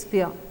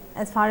Shakespeare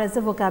as far as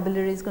the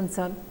vocabulary is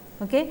concerned.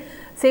 Okay.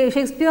 Say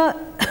Shakespeare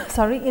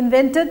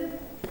invented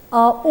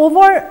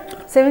over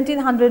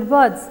 1700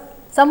 words.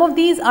 Some of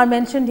these are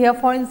mentioned here,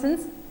 for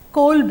instance,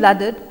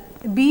 cold-blooded,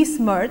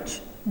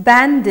 besmirch,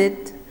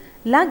 bandit,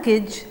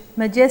 luggage,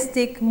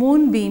 majestic,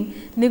 moonbeam,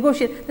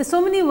 negotiate. There are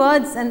so many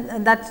words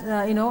and that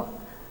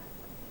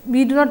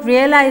we do not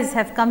realize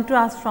have come to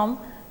us from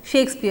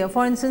Shakespeare.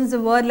 For instance,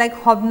 the word like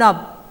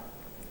hobnob,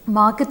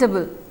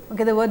 marketable.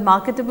 Okay, the word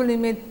marketable you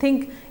may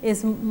think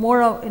is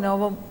more of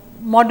a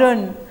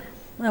modern,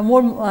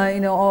 more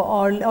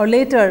or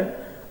later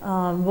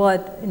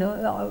word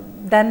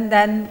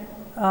than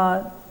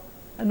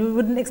and we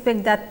would not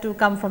expect that to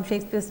come from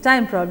Shakespeare's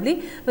time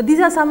probably, but these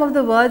are some of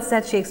the words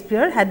that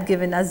Shakespeare had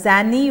given us: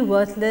 zany,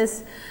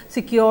 worthless,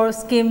 secure,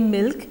 skim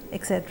milk,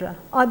 etc.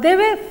 There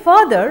were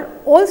further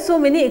also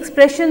many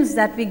expressions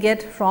that we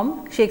get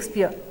from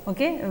Shakespeare,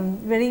 okay,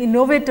 very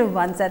innovative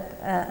ones that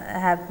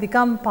have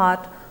become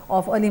part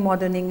of early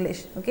modern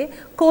English. Okay.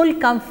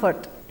 Cold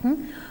comfort.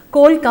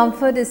 Cold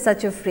comfort is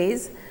such a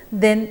phrase.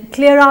 then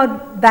clear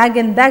out bag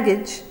and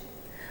baggage,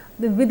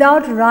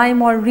 without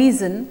rhyme or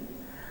reason,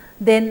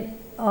 then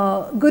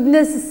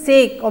goodness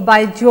sake or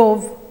by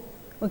Jove,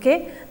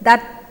 okay,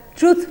 that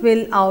truth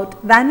will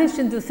out, vanish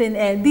into thin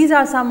air. These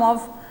are some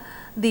of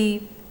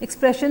the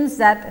expressions,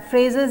 that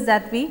phrases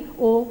that we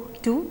owe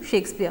to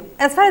Shakespeare.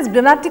 As far as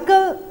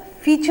grammatical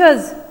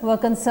features were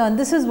concerned,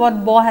 this is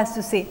what Baugh has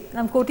to say. I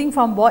am quoting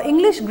from Baugh.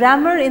 English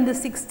grammar in the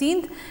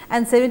 16th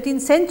and 17th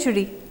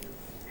century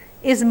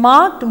is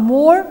marked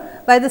more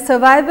by the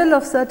survival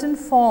of certain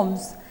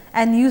forms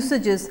and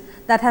usages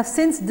that have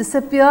since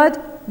disappeared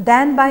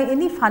than by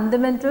any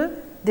fundamental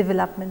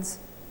developments.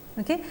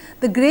 Okay.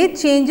 The great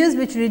changes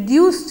which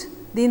reduced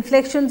the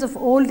inflections of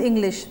Old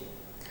English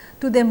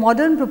to their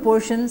modern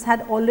proportions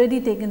had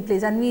already taken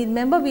place, and we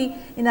remember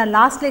in our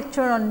last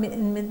lecture on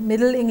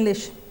Middle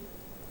English,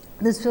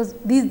 this was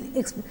these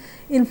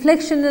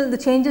inflectional, the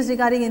changes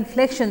regarding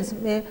inflections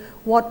were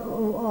what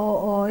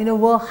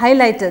were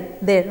highlighted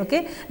there.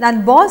 Okay.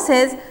 And Baugh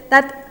says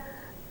that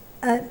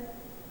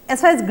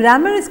as far as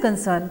grammar is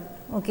concerned,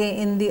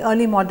 okay, in the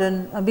early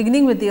modern,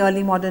 beginning with the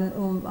early modern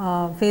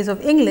phase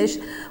of English,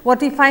 what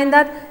we find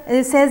that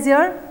it says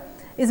here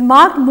is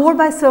marked more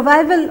by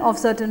survival of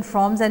certain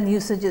forms and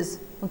usages,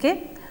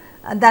 okay,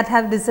 that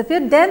have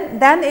disappeared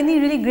than any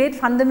really great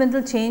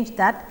fundamental change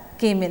that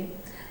came in.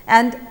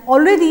 And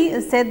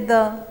already said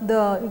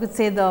you could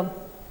say the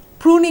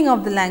pruning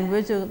of the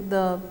language,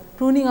 the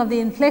pruning of the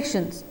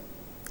inflections,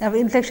 of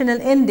inflectional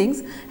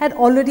endings had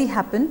already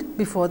happened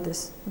before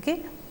this.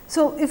 Okay.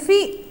 So, if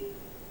we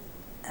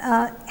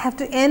have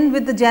to end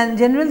with the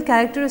general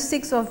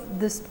characteristics of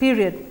this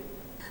period,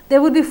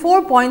 there would be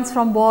 4 points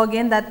from Baugh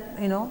again that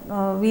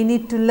we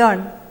need to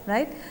learn,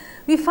 right.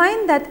 We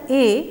find that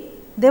A,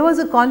 there was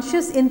a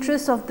conscious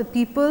interest of the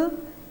people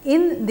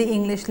in the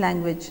English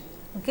language.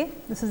 Okay.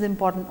 This is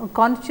important, a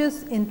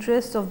conscious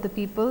interest of the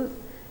people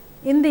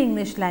in the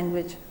English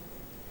language.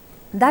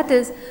 That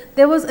is,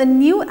 there was a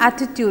new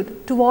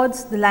attitude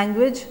towards the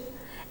language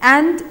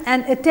and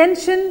an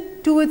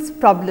attention to its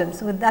problems.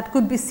 So, that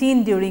could be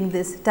seen during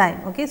this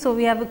time. Okay. So,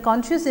 we have a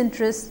conscious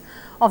interest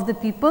of the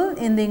people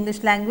in the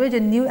English language, a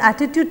new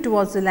attitude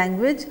towards the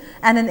language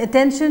and an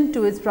attention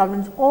to its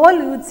problems, all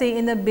we would say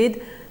in a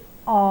bid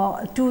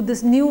to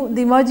this new,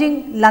 the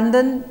emerging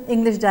London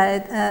English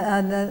dialect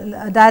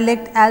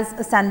as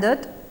a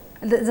standard,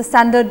 the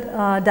standard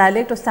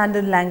dialect or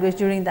standard language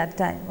during that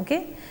time.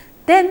 Okay.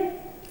 Then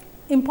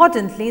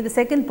importantly, the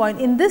second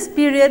point, in this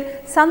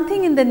period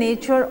something in the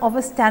nature of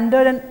a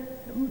standard, and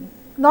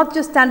not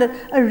just standard,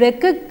 a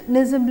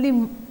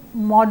recognizably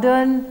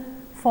modern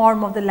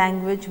form of the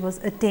language was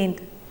attained,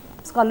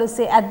 scholars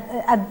say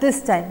at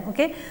this time.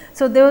 Okay.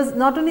 So, there was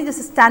not only just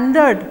a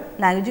standard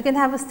language, you can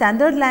have a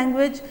standard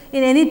language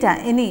in any time,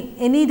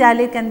 any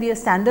dialect can be a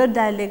standard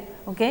dialect,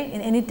 okay,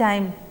 in any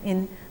time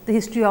in the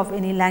history of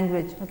any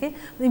language. Okay.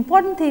 The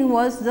important thing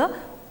was the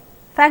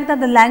fact that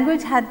the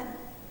language had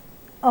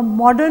a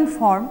modern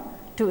form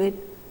to it,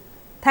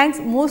 thanks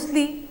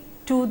mostly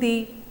to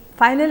the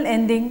final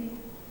ending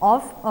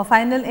of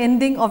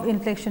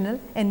inflectional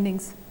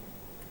endings,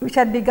 which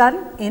had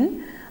begun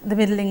in the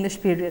Middle English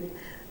period.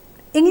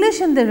 English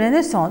in the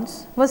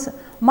Renaissance was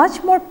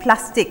much more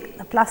plastic.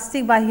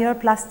 Plastic, by here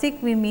plastic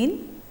we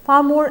mean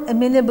far more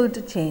amenable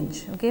to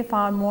change, okay,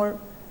 far more,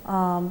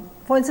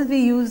 for instance we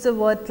use the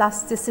word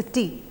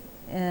plasticity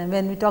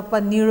when we talk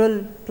about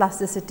neural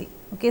plasticity.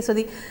 Okay. So,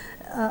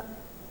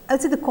 I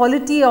would say the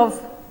quality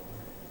of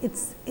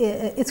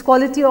its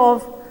quality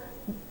of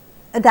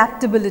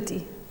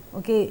adaptability,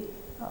 okay,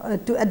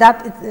 to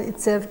adapt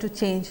itself to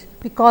change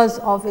because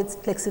of its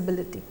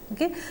flexibility.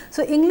 Okay.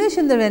 So, English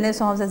in the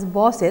Renaissance, as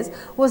Baugh says,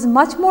 was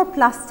much more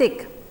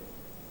plastic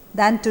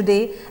than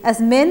today,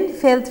 as men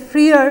felt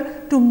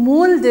freer to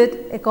mold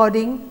it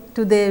according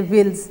to their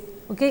wills.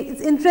 Okay. It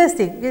is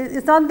interesting, it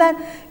is not that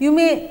you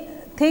may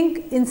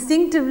think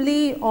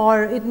instinctively,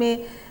 or it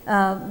may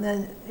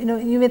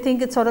you may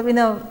think it sort of in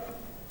a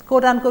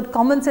quote unquote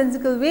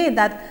commonsensical way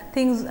that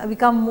things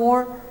become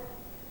more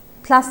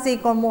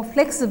plastic or more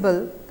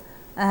flexible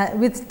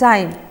with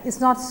time. It is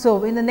not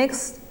so. In the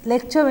next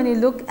lecture, when you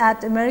look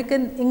at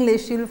American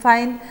English, you will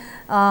find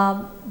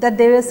that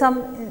there are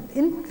some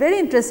very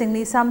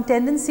interestingly some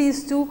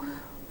tendencies to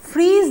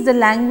freeze the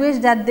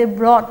language that they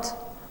brought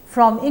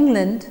from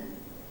England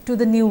to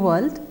the New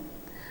World,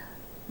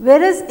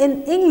 whereas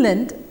in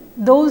England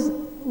those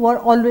were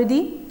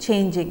already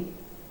changing.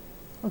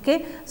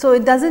 Okay. So,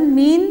 it does not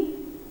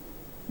mean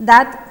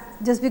that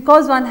just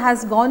because one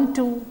has gone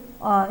to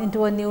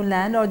into a new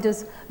land, or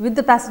just with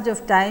the passage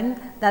of time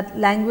that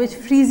language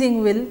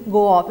freezing will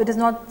go off. It is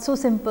not so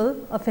simple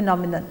a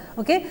phenomenon.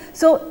 Okay.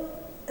 So,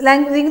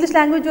 the English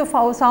language was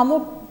far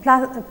more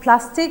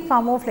plastic,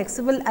 far more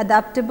flexible,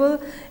 adaptable.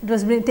 It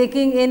was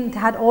taking in, it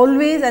had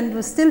always and it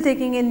was still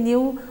taking in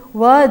new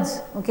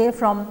words, okay,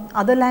 from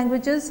other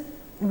languages,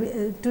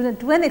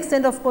 to an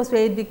extent of course,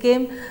 where it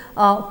became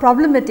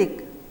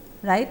problematic,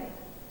 right.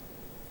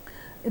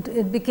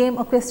 It became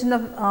a question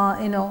of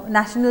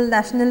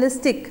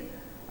nationalistic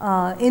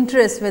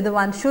interest, whether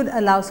one should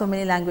allow so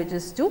many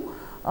languages to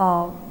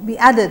be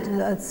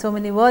added, so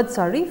many words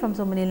from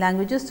so many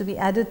languages to be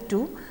added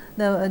to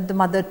the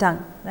mother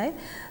tongue, right.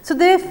 So,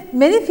 there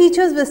many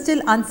features were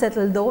still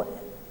unsettled though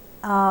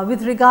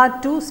with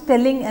regard to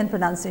spelling and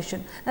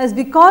pronunciation. That is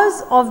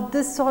because of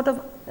this sort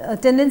of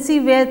tendency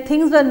where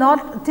things were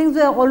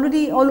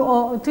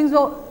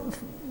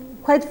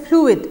quite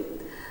fluid,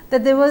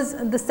 that there was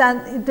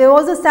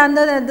a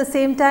standard at the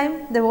same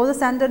time, there was a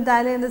standard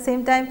dialect at the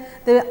same time,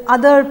 there were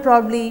other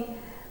probably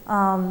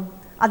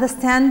other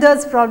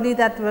standards probably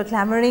that were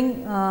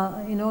clamoring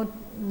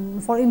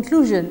for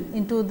inclusion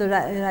into the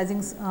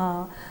rising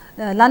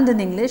London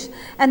English,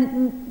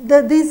 and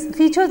these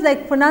features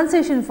like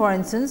pronunciation, for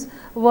instance,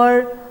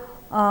 were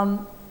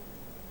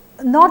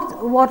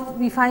not what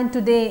we find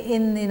today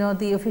in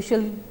the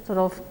official sort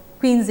of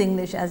Queen's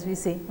English, as we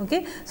say.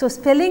 Okay. So,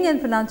 spelling and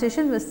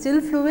pronunciation were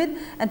still fluid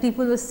and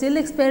people were still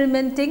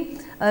experimenting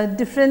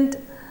different,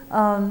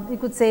 you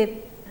could say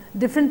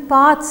different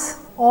parts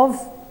of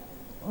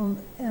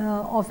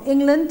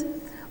England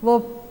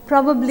were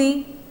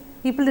probably,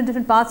 people in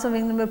different parts of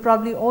England were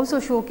probably also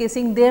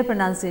showcasing their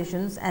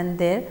pronunciations and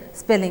their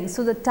spelling.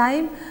 So, the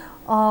time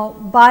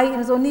it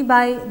was only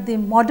by the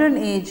modern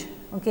age,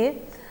 okay,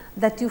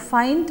 that you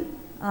find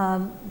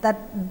that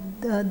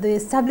the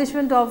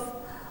establishment of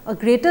a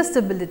greater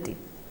stability,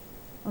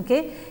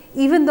 okay.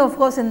 Even though of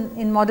course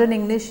in modern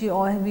English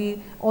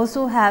we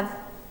also have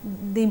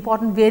the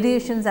important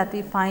variations that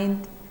we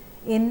find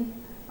in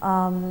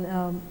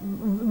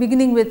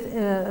beginning with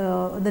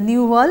the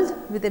New World,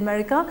 with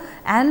America,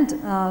 and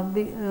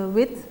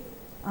with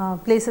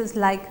places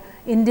like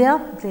India,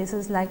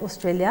 places like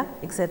Australia,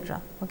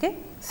 etc. Okay.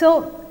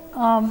 So,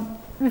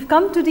 we have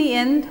come to the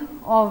end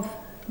of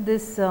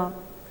this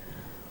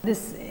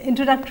this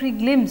introductory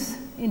glimpse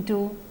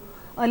into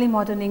early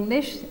modern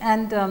English,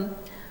 and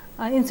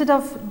instead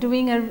of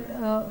doing a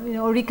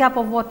recap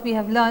of what we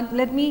have learned,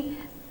 let me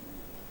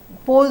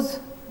pose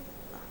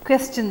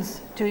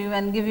questions to you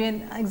and give you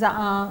an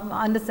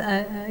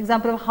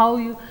example of how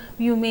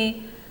you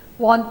may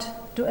want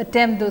to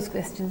attempt those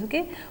questions.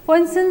 Okay. For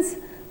instance,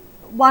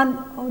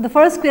 the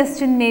first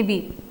question may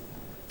be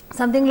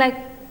something like,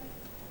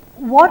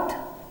 what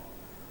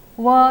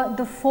were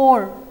the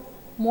 4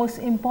 most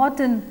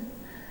important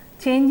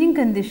changing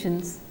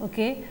conditions,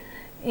 okay,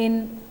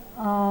 in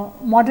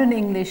modern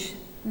English,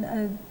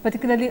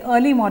 particularly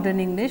early modern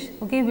English,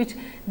 okay, which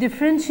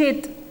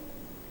differentiate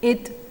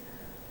it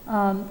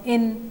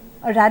in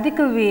a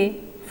radical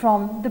way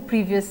from the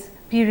previous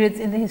periods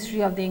in the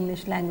history of the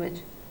English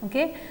language.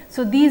 Okay.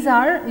 So, these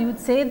are, you would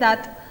say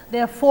that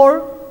there are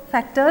 4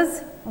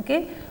 factors,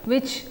 okay,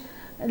 which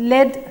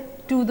led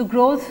to the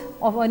growth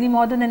of early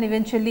modern and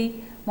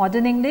eventually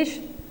modern English.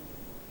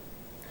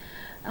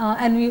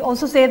 And we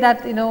also say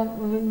that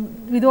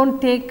we do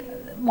not take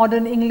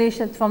modern English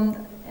as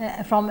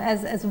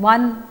as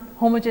one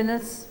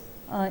homogeneous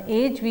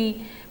age.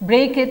 We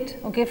break it,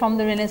 okay, from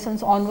the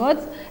Renaissance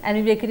onwards, and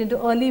we break it into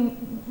early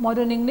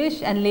modern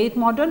English and late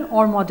modern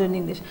or modern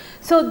English.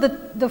 So,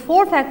 the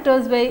 4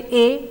 factors were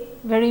A,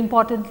 very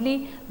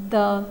importantly,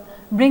 the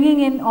bringing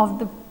in of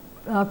the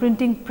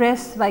printing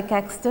press by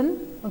Caxton,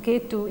 okay,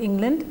 to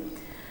England,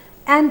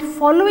 and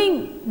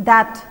following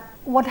that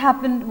what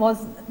happened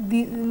was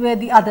were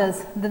the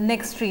others, the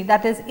next 3,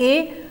 that is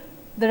A,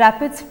 the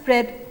rapid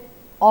spread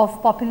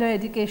of popular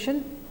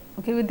education,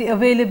 okay, with the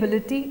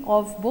availability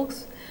of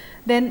books.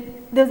 Then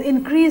there is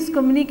increased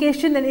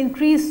communication and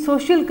increased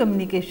social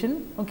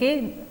communication,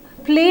 okay.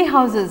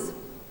 Playhouses,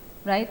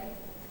 right,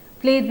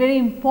 played very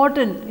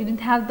important. You did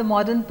not have the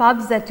modern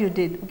pubs that you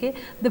did, okay.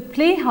 The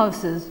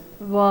playhouses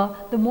were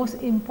the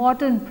most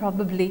important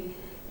probably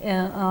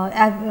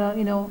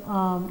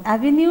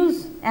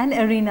avenues and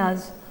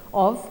arenas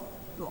of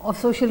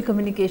social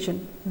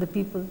communication, the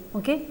people,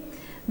 okay.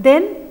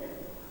 Then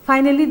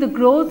finally, the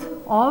growth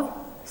of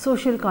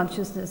social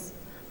consciousness,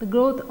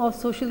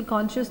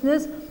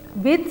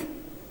 with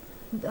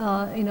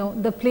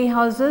the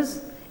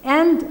playhouses,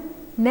 and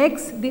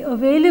next the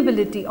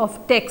availability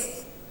of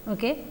texts,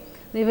 okay,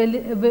 the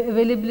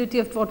availability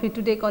of what we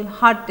today call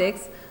hard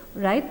text,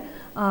 right,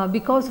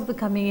 because of the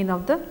coming in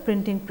of the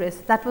printing press.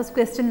 That was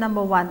question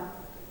number 1.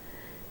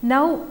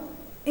 Now,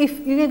 if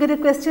you can get a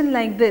question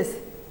like this,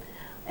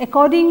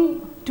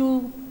 according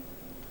to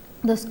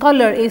the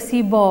scholar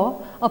A.C.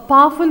 Baugh, a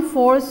powerful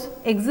force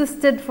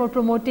existed for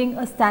promoting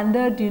a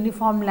standard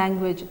uniform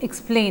language.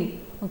 Explain.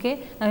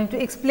 Okay. Now, you have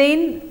to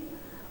explain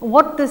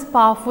what this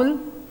powerful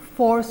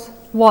force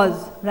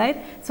was, right.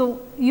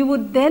 So, you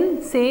would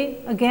then say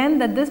again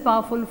that this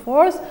powerful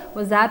force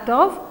was that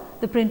of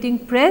the printing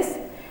press,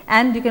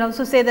 and you can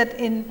also say that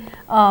in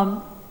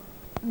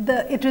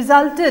it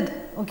resulted,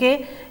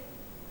 okay,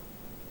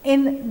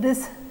 in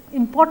this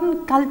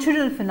important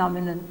cultural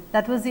phenomenon,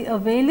 that was the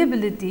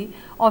availability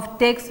of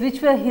texts which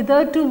were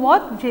hitherto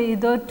what? Which were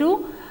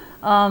hitherto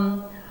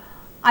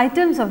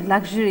items of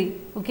luxury,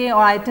 okay,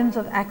 or items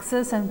of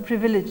access and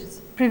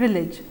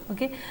privilege.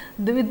 Okay.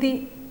 With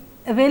the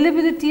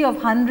availability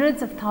of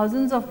hundreds of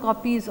thousands of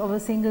copies of a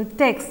single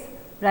text,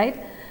 right,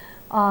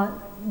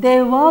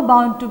 there were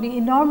bound to be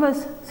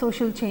enormous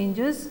social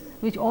changes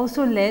which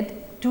also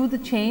led to the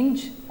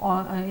change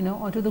or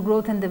or to the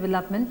growth and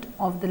development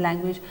of the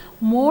language.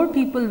 More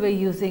people were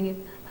using it.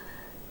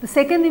 The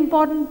second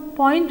important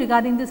point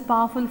regarding this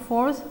powerful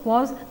force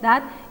was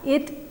that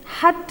it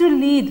had to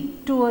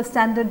lead to a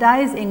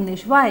standardized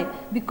English. Why?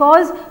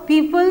 Because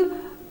people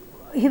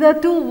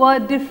hitherto were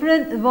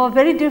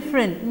very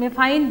different. You may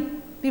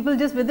find people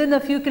just within a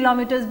few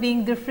kilometers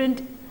being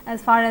different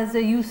as far as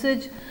their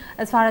usage,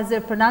 as far as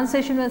their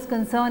pronunciation was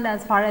concerned,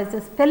 as far as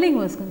their spelling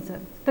was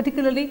concerned,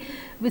 particularly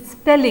with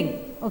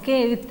spelling,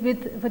 okay,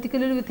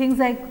 particularly with things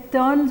like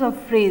turns of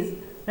phrase,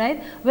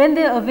 right. When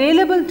they are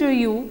available to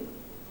you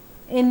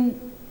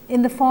in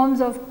the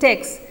forms of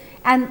text,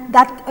 and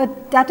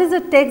that is a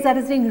text that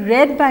is being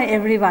read by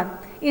everyone,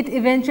 it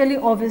eventually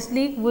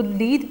obviously would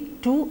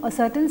lead to a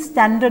certain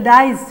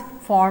standardized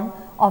form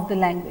of the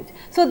language.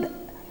 So,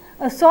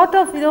 a sort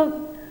of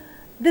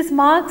this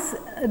marks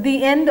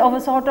the end of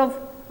a sort of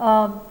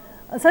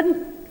a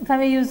certain, if I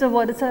may use the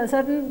word, it's a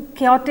certain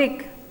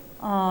chaotic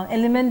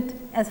element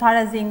as far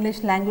as the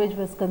English language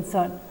was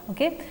concerned.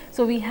 Okay.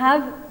 So, we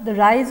have the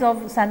rise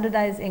of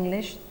standardized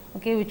English,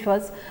 okay, which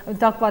was, we will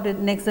talk about it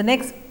next,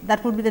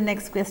 that would be the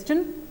next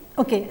question.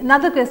 Okay.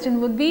 Another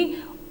question would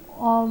be,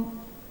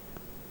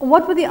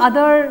 what were the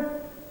other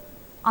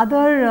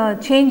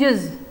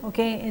changes,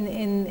 okay,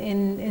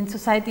 in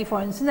society,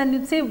 for instance, and you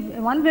would say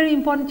one very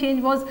important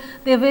change was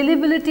the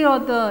availability or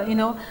the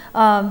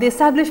the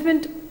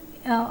establishment,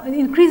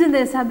 increase in the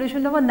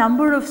establishment of a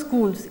number of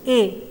schools.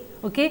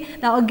 Okay.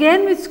 Now,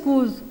 again with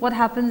schools, what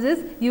happens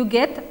is you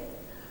get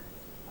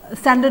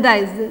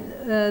standardized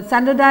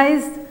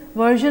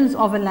versions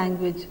of a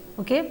language.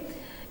 Okay.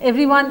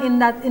 Everyone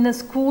in a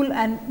school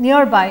and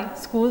nearby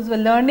schools were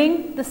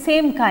learning the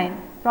same kind,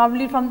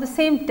 probably from the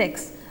same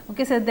text.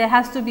 Okay, so there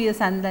has to be a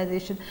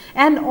standardization,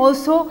 and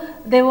also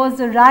there was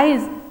a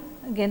rise,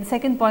 again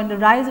second point, the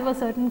rise of a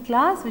certain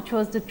class, which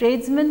was the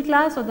tradesman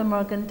class or the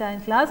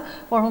mercantile class,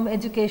 for whom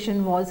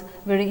education was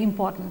very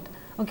important.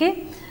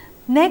 Okay.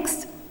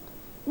 Next,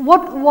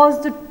 what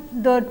was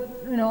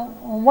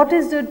what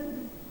is the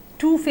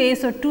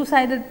two-faced or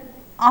two-sided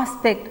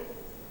aspect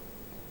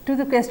to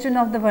the question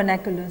of the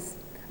vernaculars,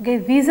 okay,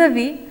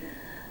 vis-a-vis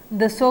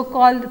the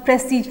so-called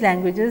prestige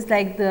languages,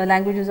 like the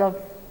languages of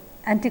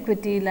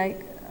antiquity,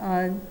 like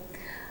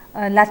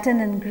Latin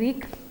and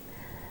Greek,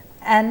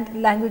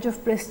 and language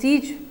of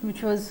prestige,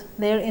 which was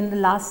there in the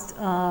last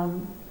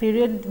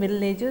period,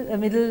 Middle Ages,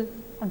 Middle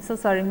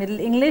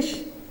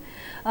English,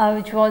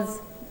 which was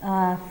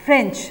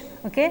French.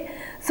 Okay.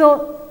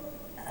 So,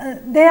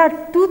 there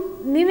are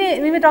we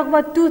may talk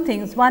about two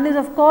things. One is,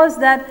 of course,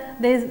 that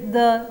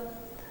there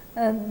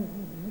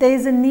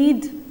is a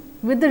need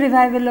with the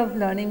revival of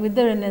learning, with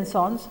the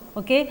Renaissance,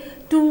 okay,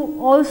 to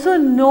also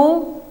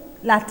know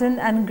Latin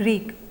and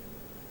Greek.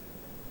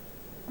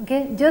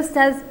 Okay. Just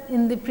as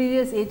in the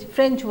previous age,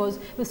 French was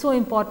so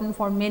important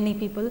for many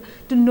people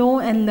to know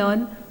and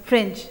learn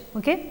French.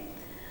 Okay.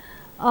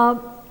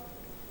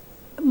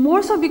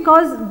 More so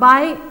because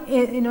by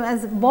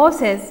as Beau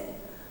says,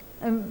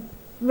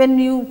 when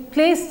you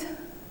placed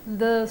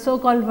the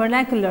so-called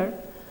vernacular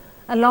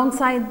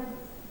alongside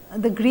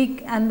the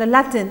Greek and the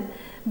Latin,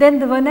 then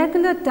the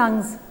vernacular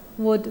tongues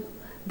would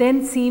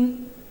then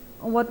seem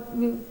what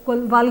we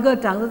call vulgar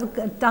tongue,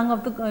 the tongue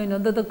of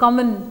the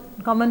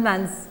common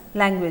man's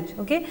language.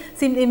 Okay,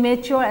 seemed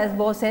immature, as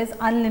Beau says,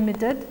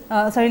 limited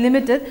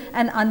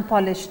and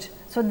unpolished.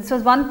 So, this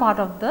was one part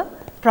of the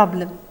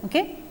problem.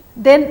 Okay.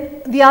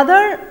 Then the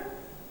other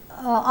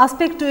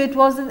aspect to it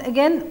was,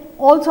 again,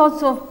 all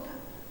sorts of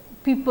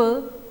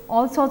people,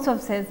 all sorts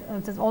of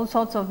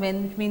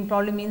men, which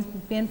probably means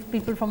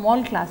people from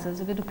all classes,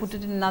 okay, to put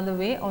it in another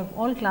way, or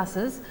all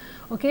classes,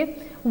 okay,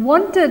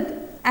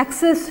 wanted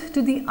access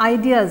to the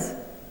ideas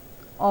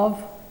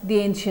of the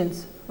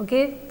ancients,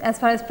 okay, as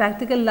far as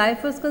practical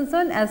life was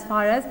concerned, as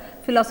far as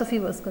philosophy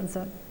was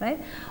concerned, right.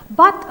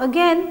 But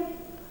again,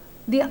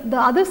 the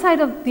other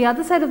side of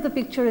the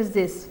picture is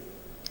this,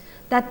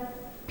 that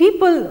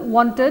people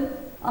wanted,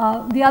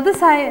 the other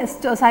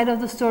side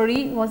of the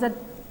story was that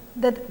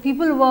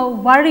people were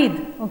worried,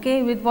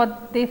 okay, with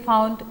what they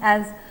found,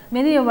 as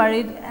many are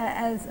worried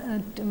as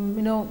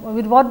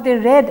with what they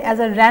read as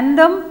a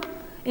random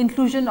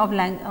inclusion of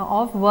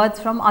words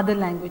from other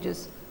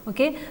languages.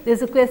 Okay. There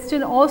is a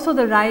question also,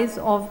 the rise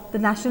of the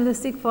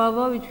nationalistic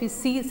fervor, which we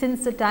see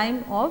since the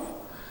time of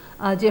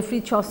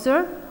Geoffrey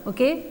Chaucer.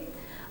 Okay.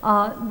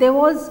 There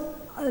was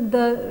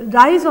the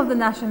rise of the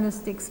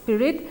nationalistic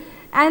spirit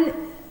and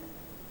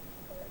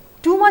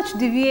too much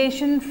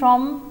deviation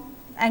from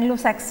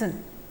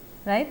Anglo-Saxon,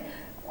 right,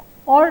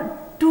 or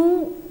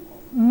too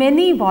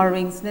many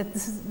borrowings,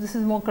 this is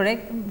more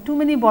correct, too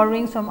many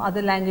borrowings from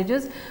other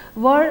languages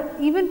were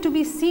even to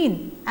be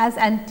seen as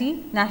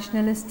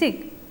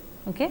anti-nationalistic.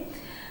 Okay.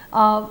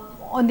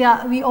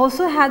 We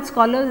also had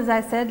scholars, as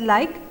I said,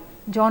 like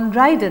John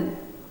Dryden,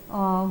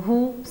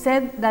 who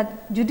said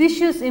that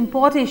judicious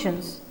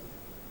importations,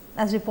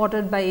 as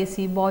reported by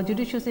A.C. Beau,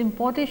 judicious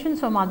importations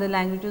from other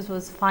languages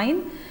was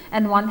fine,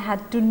 and one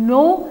had to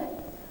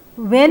know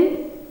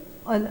when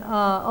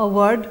a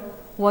word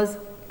was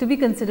to be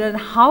considered,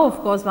 how of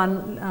course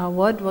one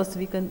word was to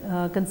be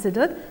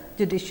considered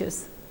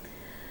judicious.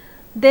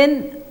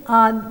 Then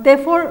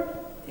therefore,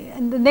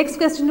 the next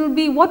question would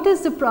be, what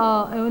is the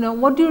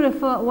what do you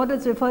refer, what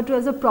is referred to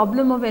as a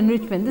problem of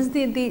enrichment? This is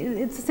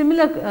it's a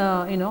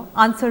similar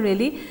answer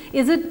really.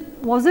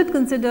 Was it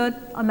considered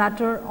a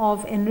matter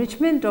of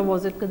enrichment, or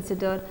was it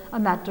considered a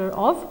matter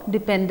of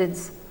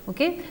dependence?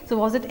 Okay. So,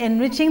 was it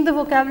enriching the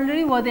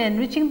vocabulary? Were they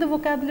enriching the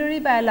vocabulary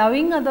by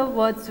allowing other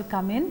words to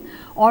come in,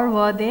 or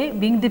were they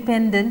being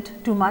dependent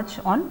too much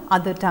on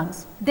other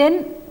tongues?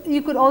 Then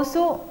you could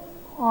also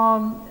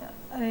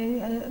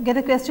get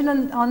a question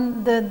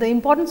on the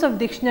importance of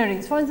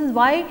dictionaries. For instance,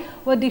 why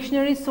were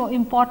dictionaries so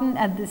important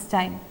at this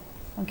time?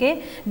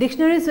 Okay.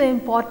 Dictionaries were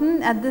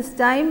important at this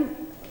time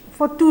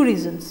for two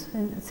reasons.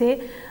 And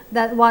say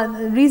that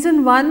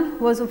reason one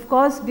was of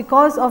course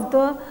because of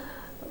the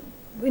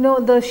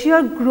the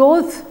sheer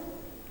growth,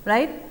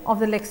 right, of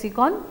the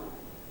lexicon.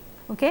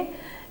 Okay.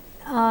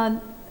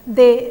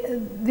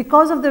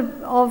 Because of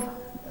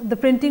the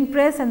printing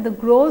press and the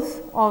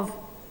growth of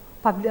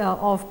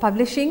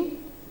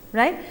publishing,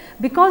 right.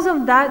 Because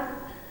of that,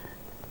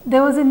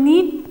 there was a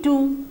need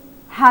to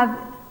have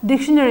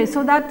dictionaries,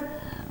 so that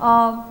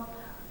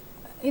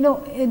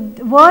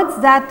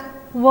words that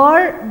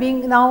were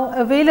being now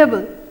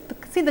available.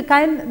 See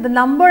the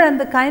number and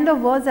the kind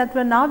of words that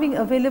were now being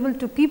available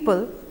to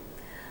people.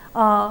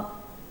 That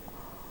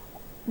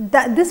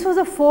this was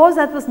a force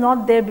that was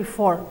not there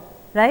before,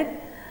 right.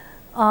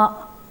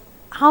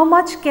 How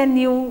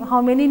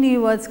many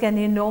new words can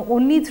you know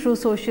only through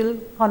social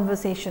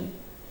conversation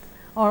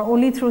or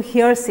only through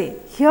hearsay?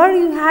 Here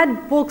you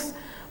had books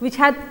which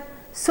had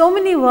so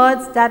many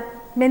words that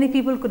many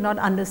people could not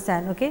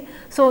understand. Okay.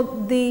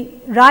 So, the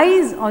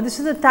rise, or this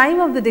is the time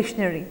of the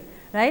dictionary,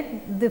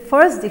 right, the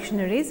first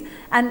dictionaries,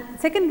 and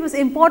second, it was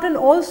important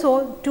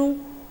also to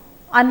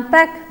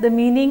unpack the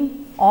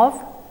meaning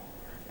of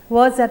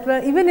words that were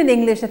even in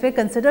English that were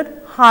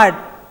considered hard.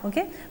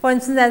 Okay. For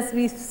instance,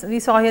 as we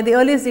saw here, the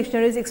earliest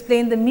dictionaries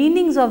explain the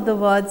meanings of the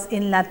words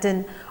in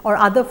Latin or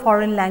other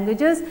foreign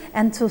languages,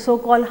 and so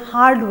called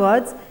hard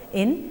words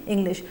in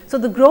English. So,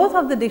 the growth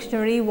of the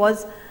dictionary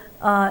was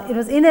it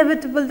was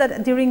inevitable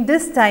that during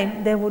this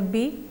time there would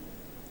be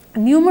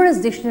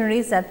numerous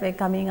dictionaries that were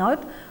coming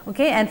out,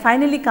 okay, and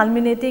finally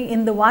culminating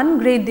in the one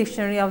great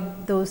dictionary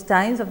of those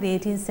times of the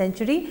 18th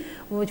century,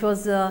 which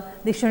was the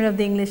Dictionary of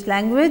the English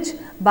Language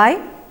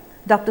by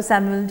Dr.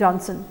 Samuel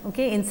Johnson,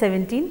 okay, in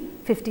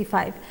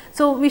 1755.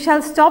 So, we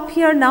shall stop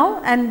here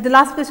now, and the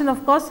last question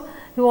of course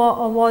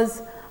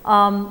was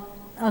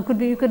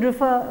you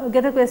could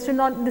get a question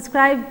on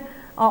describe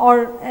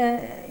or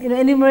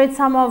enumerate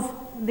some of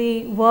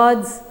the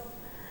words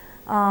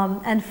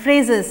and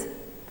phrases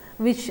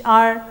which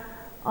are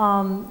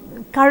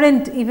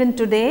current even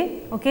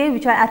today, okay,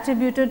 which are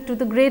attributed to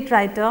the great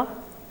writer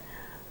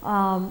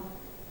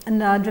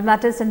and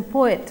dramatist and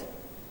poet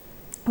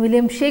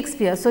William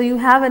Shakespeare. So, you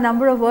have a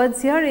number of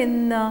words here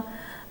in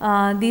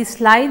these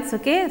slides.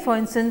 Okay. For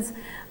instance,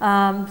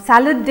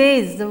 salad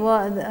days, the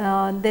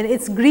word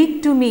it's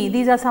Greek to me.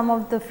 These are some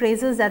of the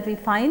phrases that we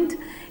find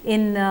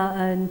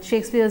in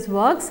Shakespeare's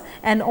works,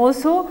 and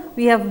also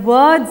we have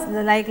words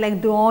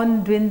like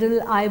dawn,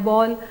 dwindle,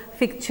 eyeball,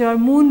 picture,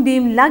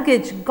 moonbeam,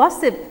 luggage,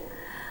 gossip,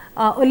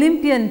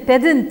 Olympian,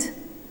 pedant,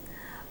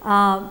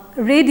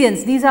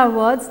 radiance. These are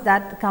words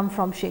that come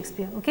from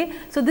Shakespeare. Okay.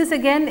 So, this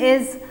again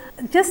is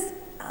just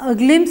a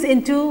glimpse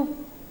into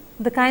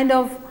the kind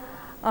of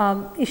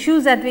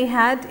issues that we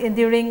had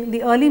during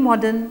the early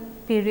modern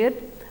period.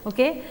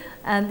 Okay.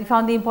 And we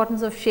found the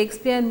importance of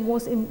Shakespeare, and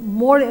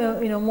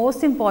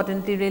most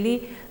importantly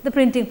really the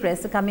printing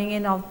press, the coming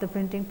in of the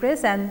printing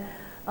press, and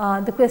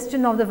the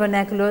question of the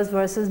vernaculars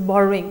versus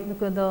borrowing,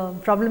 the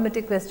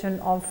problematic question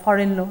of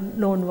foreign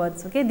loan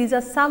words. Okay. These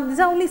are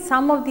only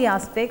some of the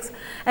aspects,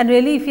 and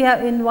really if you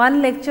have in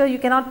one lecture you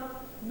cannot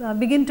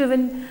begin to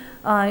even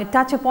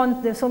touch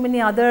upon so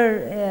many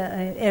other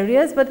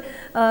areas, but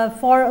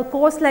for a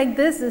course like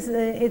this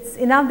it's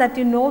enough that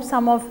you know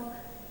some of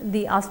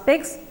the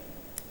aspects,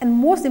 and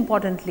most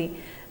importantly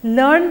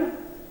learn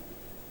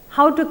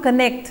how to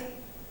connect.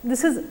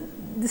 This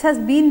has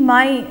been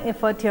my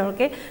effort here.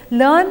 Okay.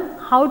 Learn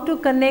how to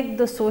connect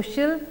the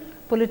social,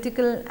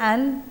 political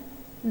and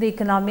the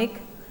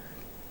economic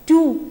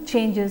to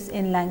changes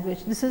in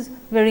language. This is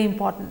very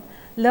important.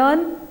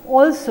 Learn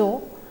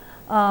also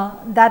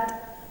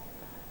that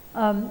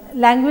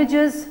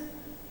languages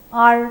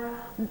are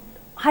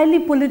highly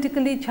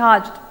politically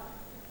charged.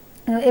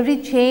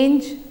 Every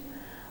change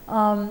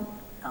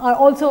are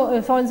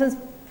also, for instance,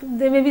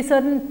 there may be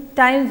certain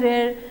times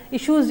where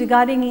issues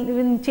regarding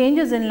even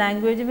changes in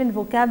language, even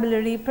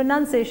vocabulary,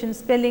 pronunciation,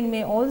 spelling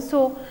may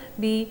also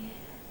be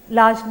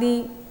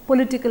largely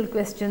political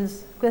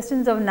questions,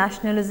 questions of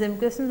nationalism,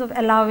 questions of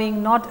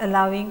allowing, not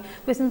allowing,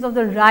 questions of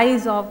the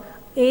rise of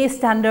a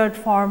standard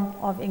form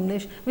of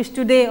English, which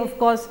today of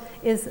course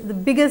is the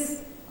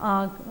biggest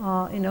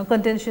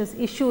contentious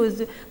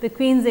issues. The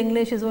Queen's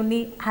English is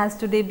only has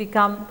today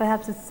become,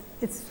 perhaps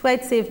it's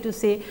quite safe to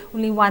say,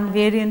 only one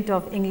variant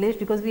of English,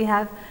 because we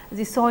have, as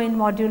we saw in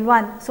module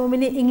 1, so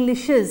many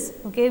Englishes.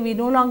 Okay, we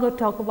no longer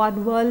talk about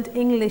world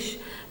English,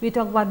 we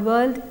talk about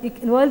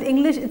world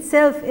English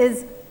itself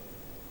is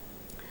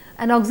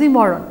an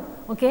oxymoron.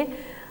 Okay,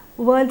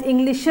 world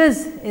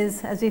Englishes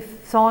is, as we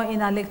saw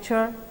in our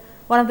lecture,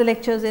 one of the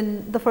lectures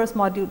in the first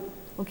module.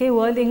 Okay,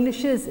 world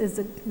Englishes is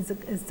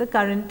the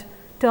current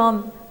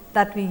term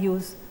that we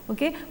use.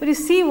 Okay, but you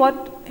see what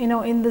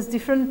in this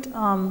different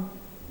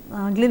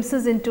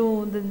glimpses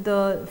into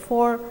the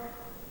 4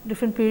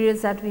 different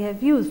periods that we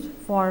have used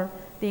for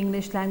the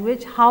English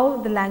language, how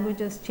the language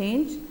has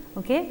changed,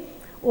 okay,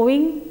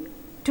 owing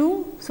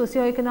to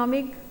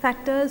socio-economic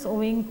factors,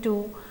 owing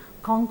to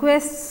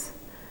conquests,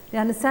 you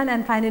understand,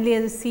 and finally,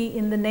 as you see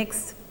in the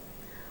next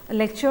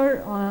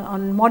lecture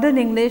on modern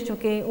English,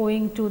 okay,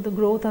 owing to the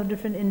growth of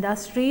different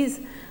industries,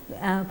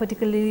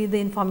 particularly the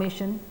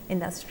information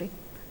industry.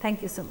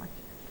 Thank you so much.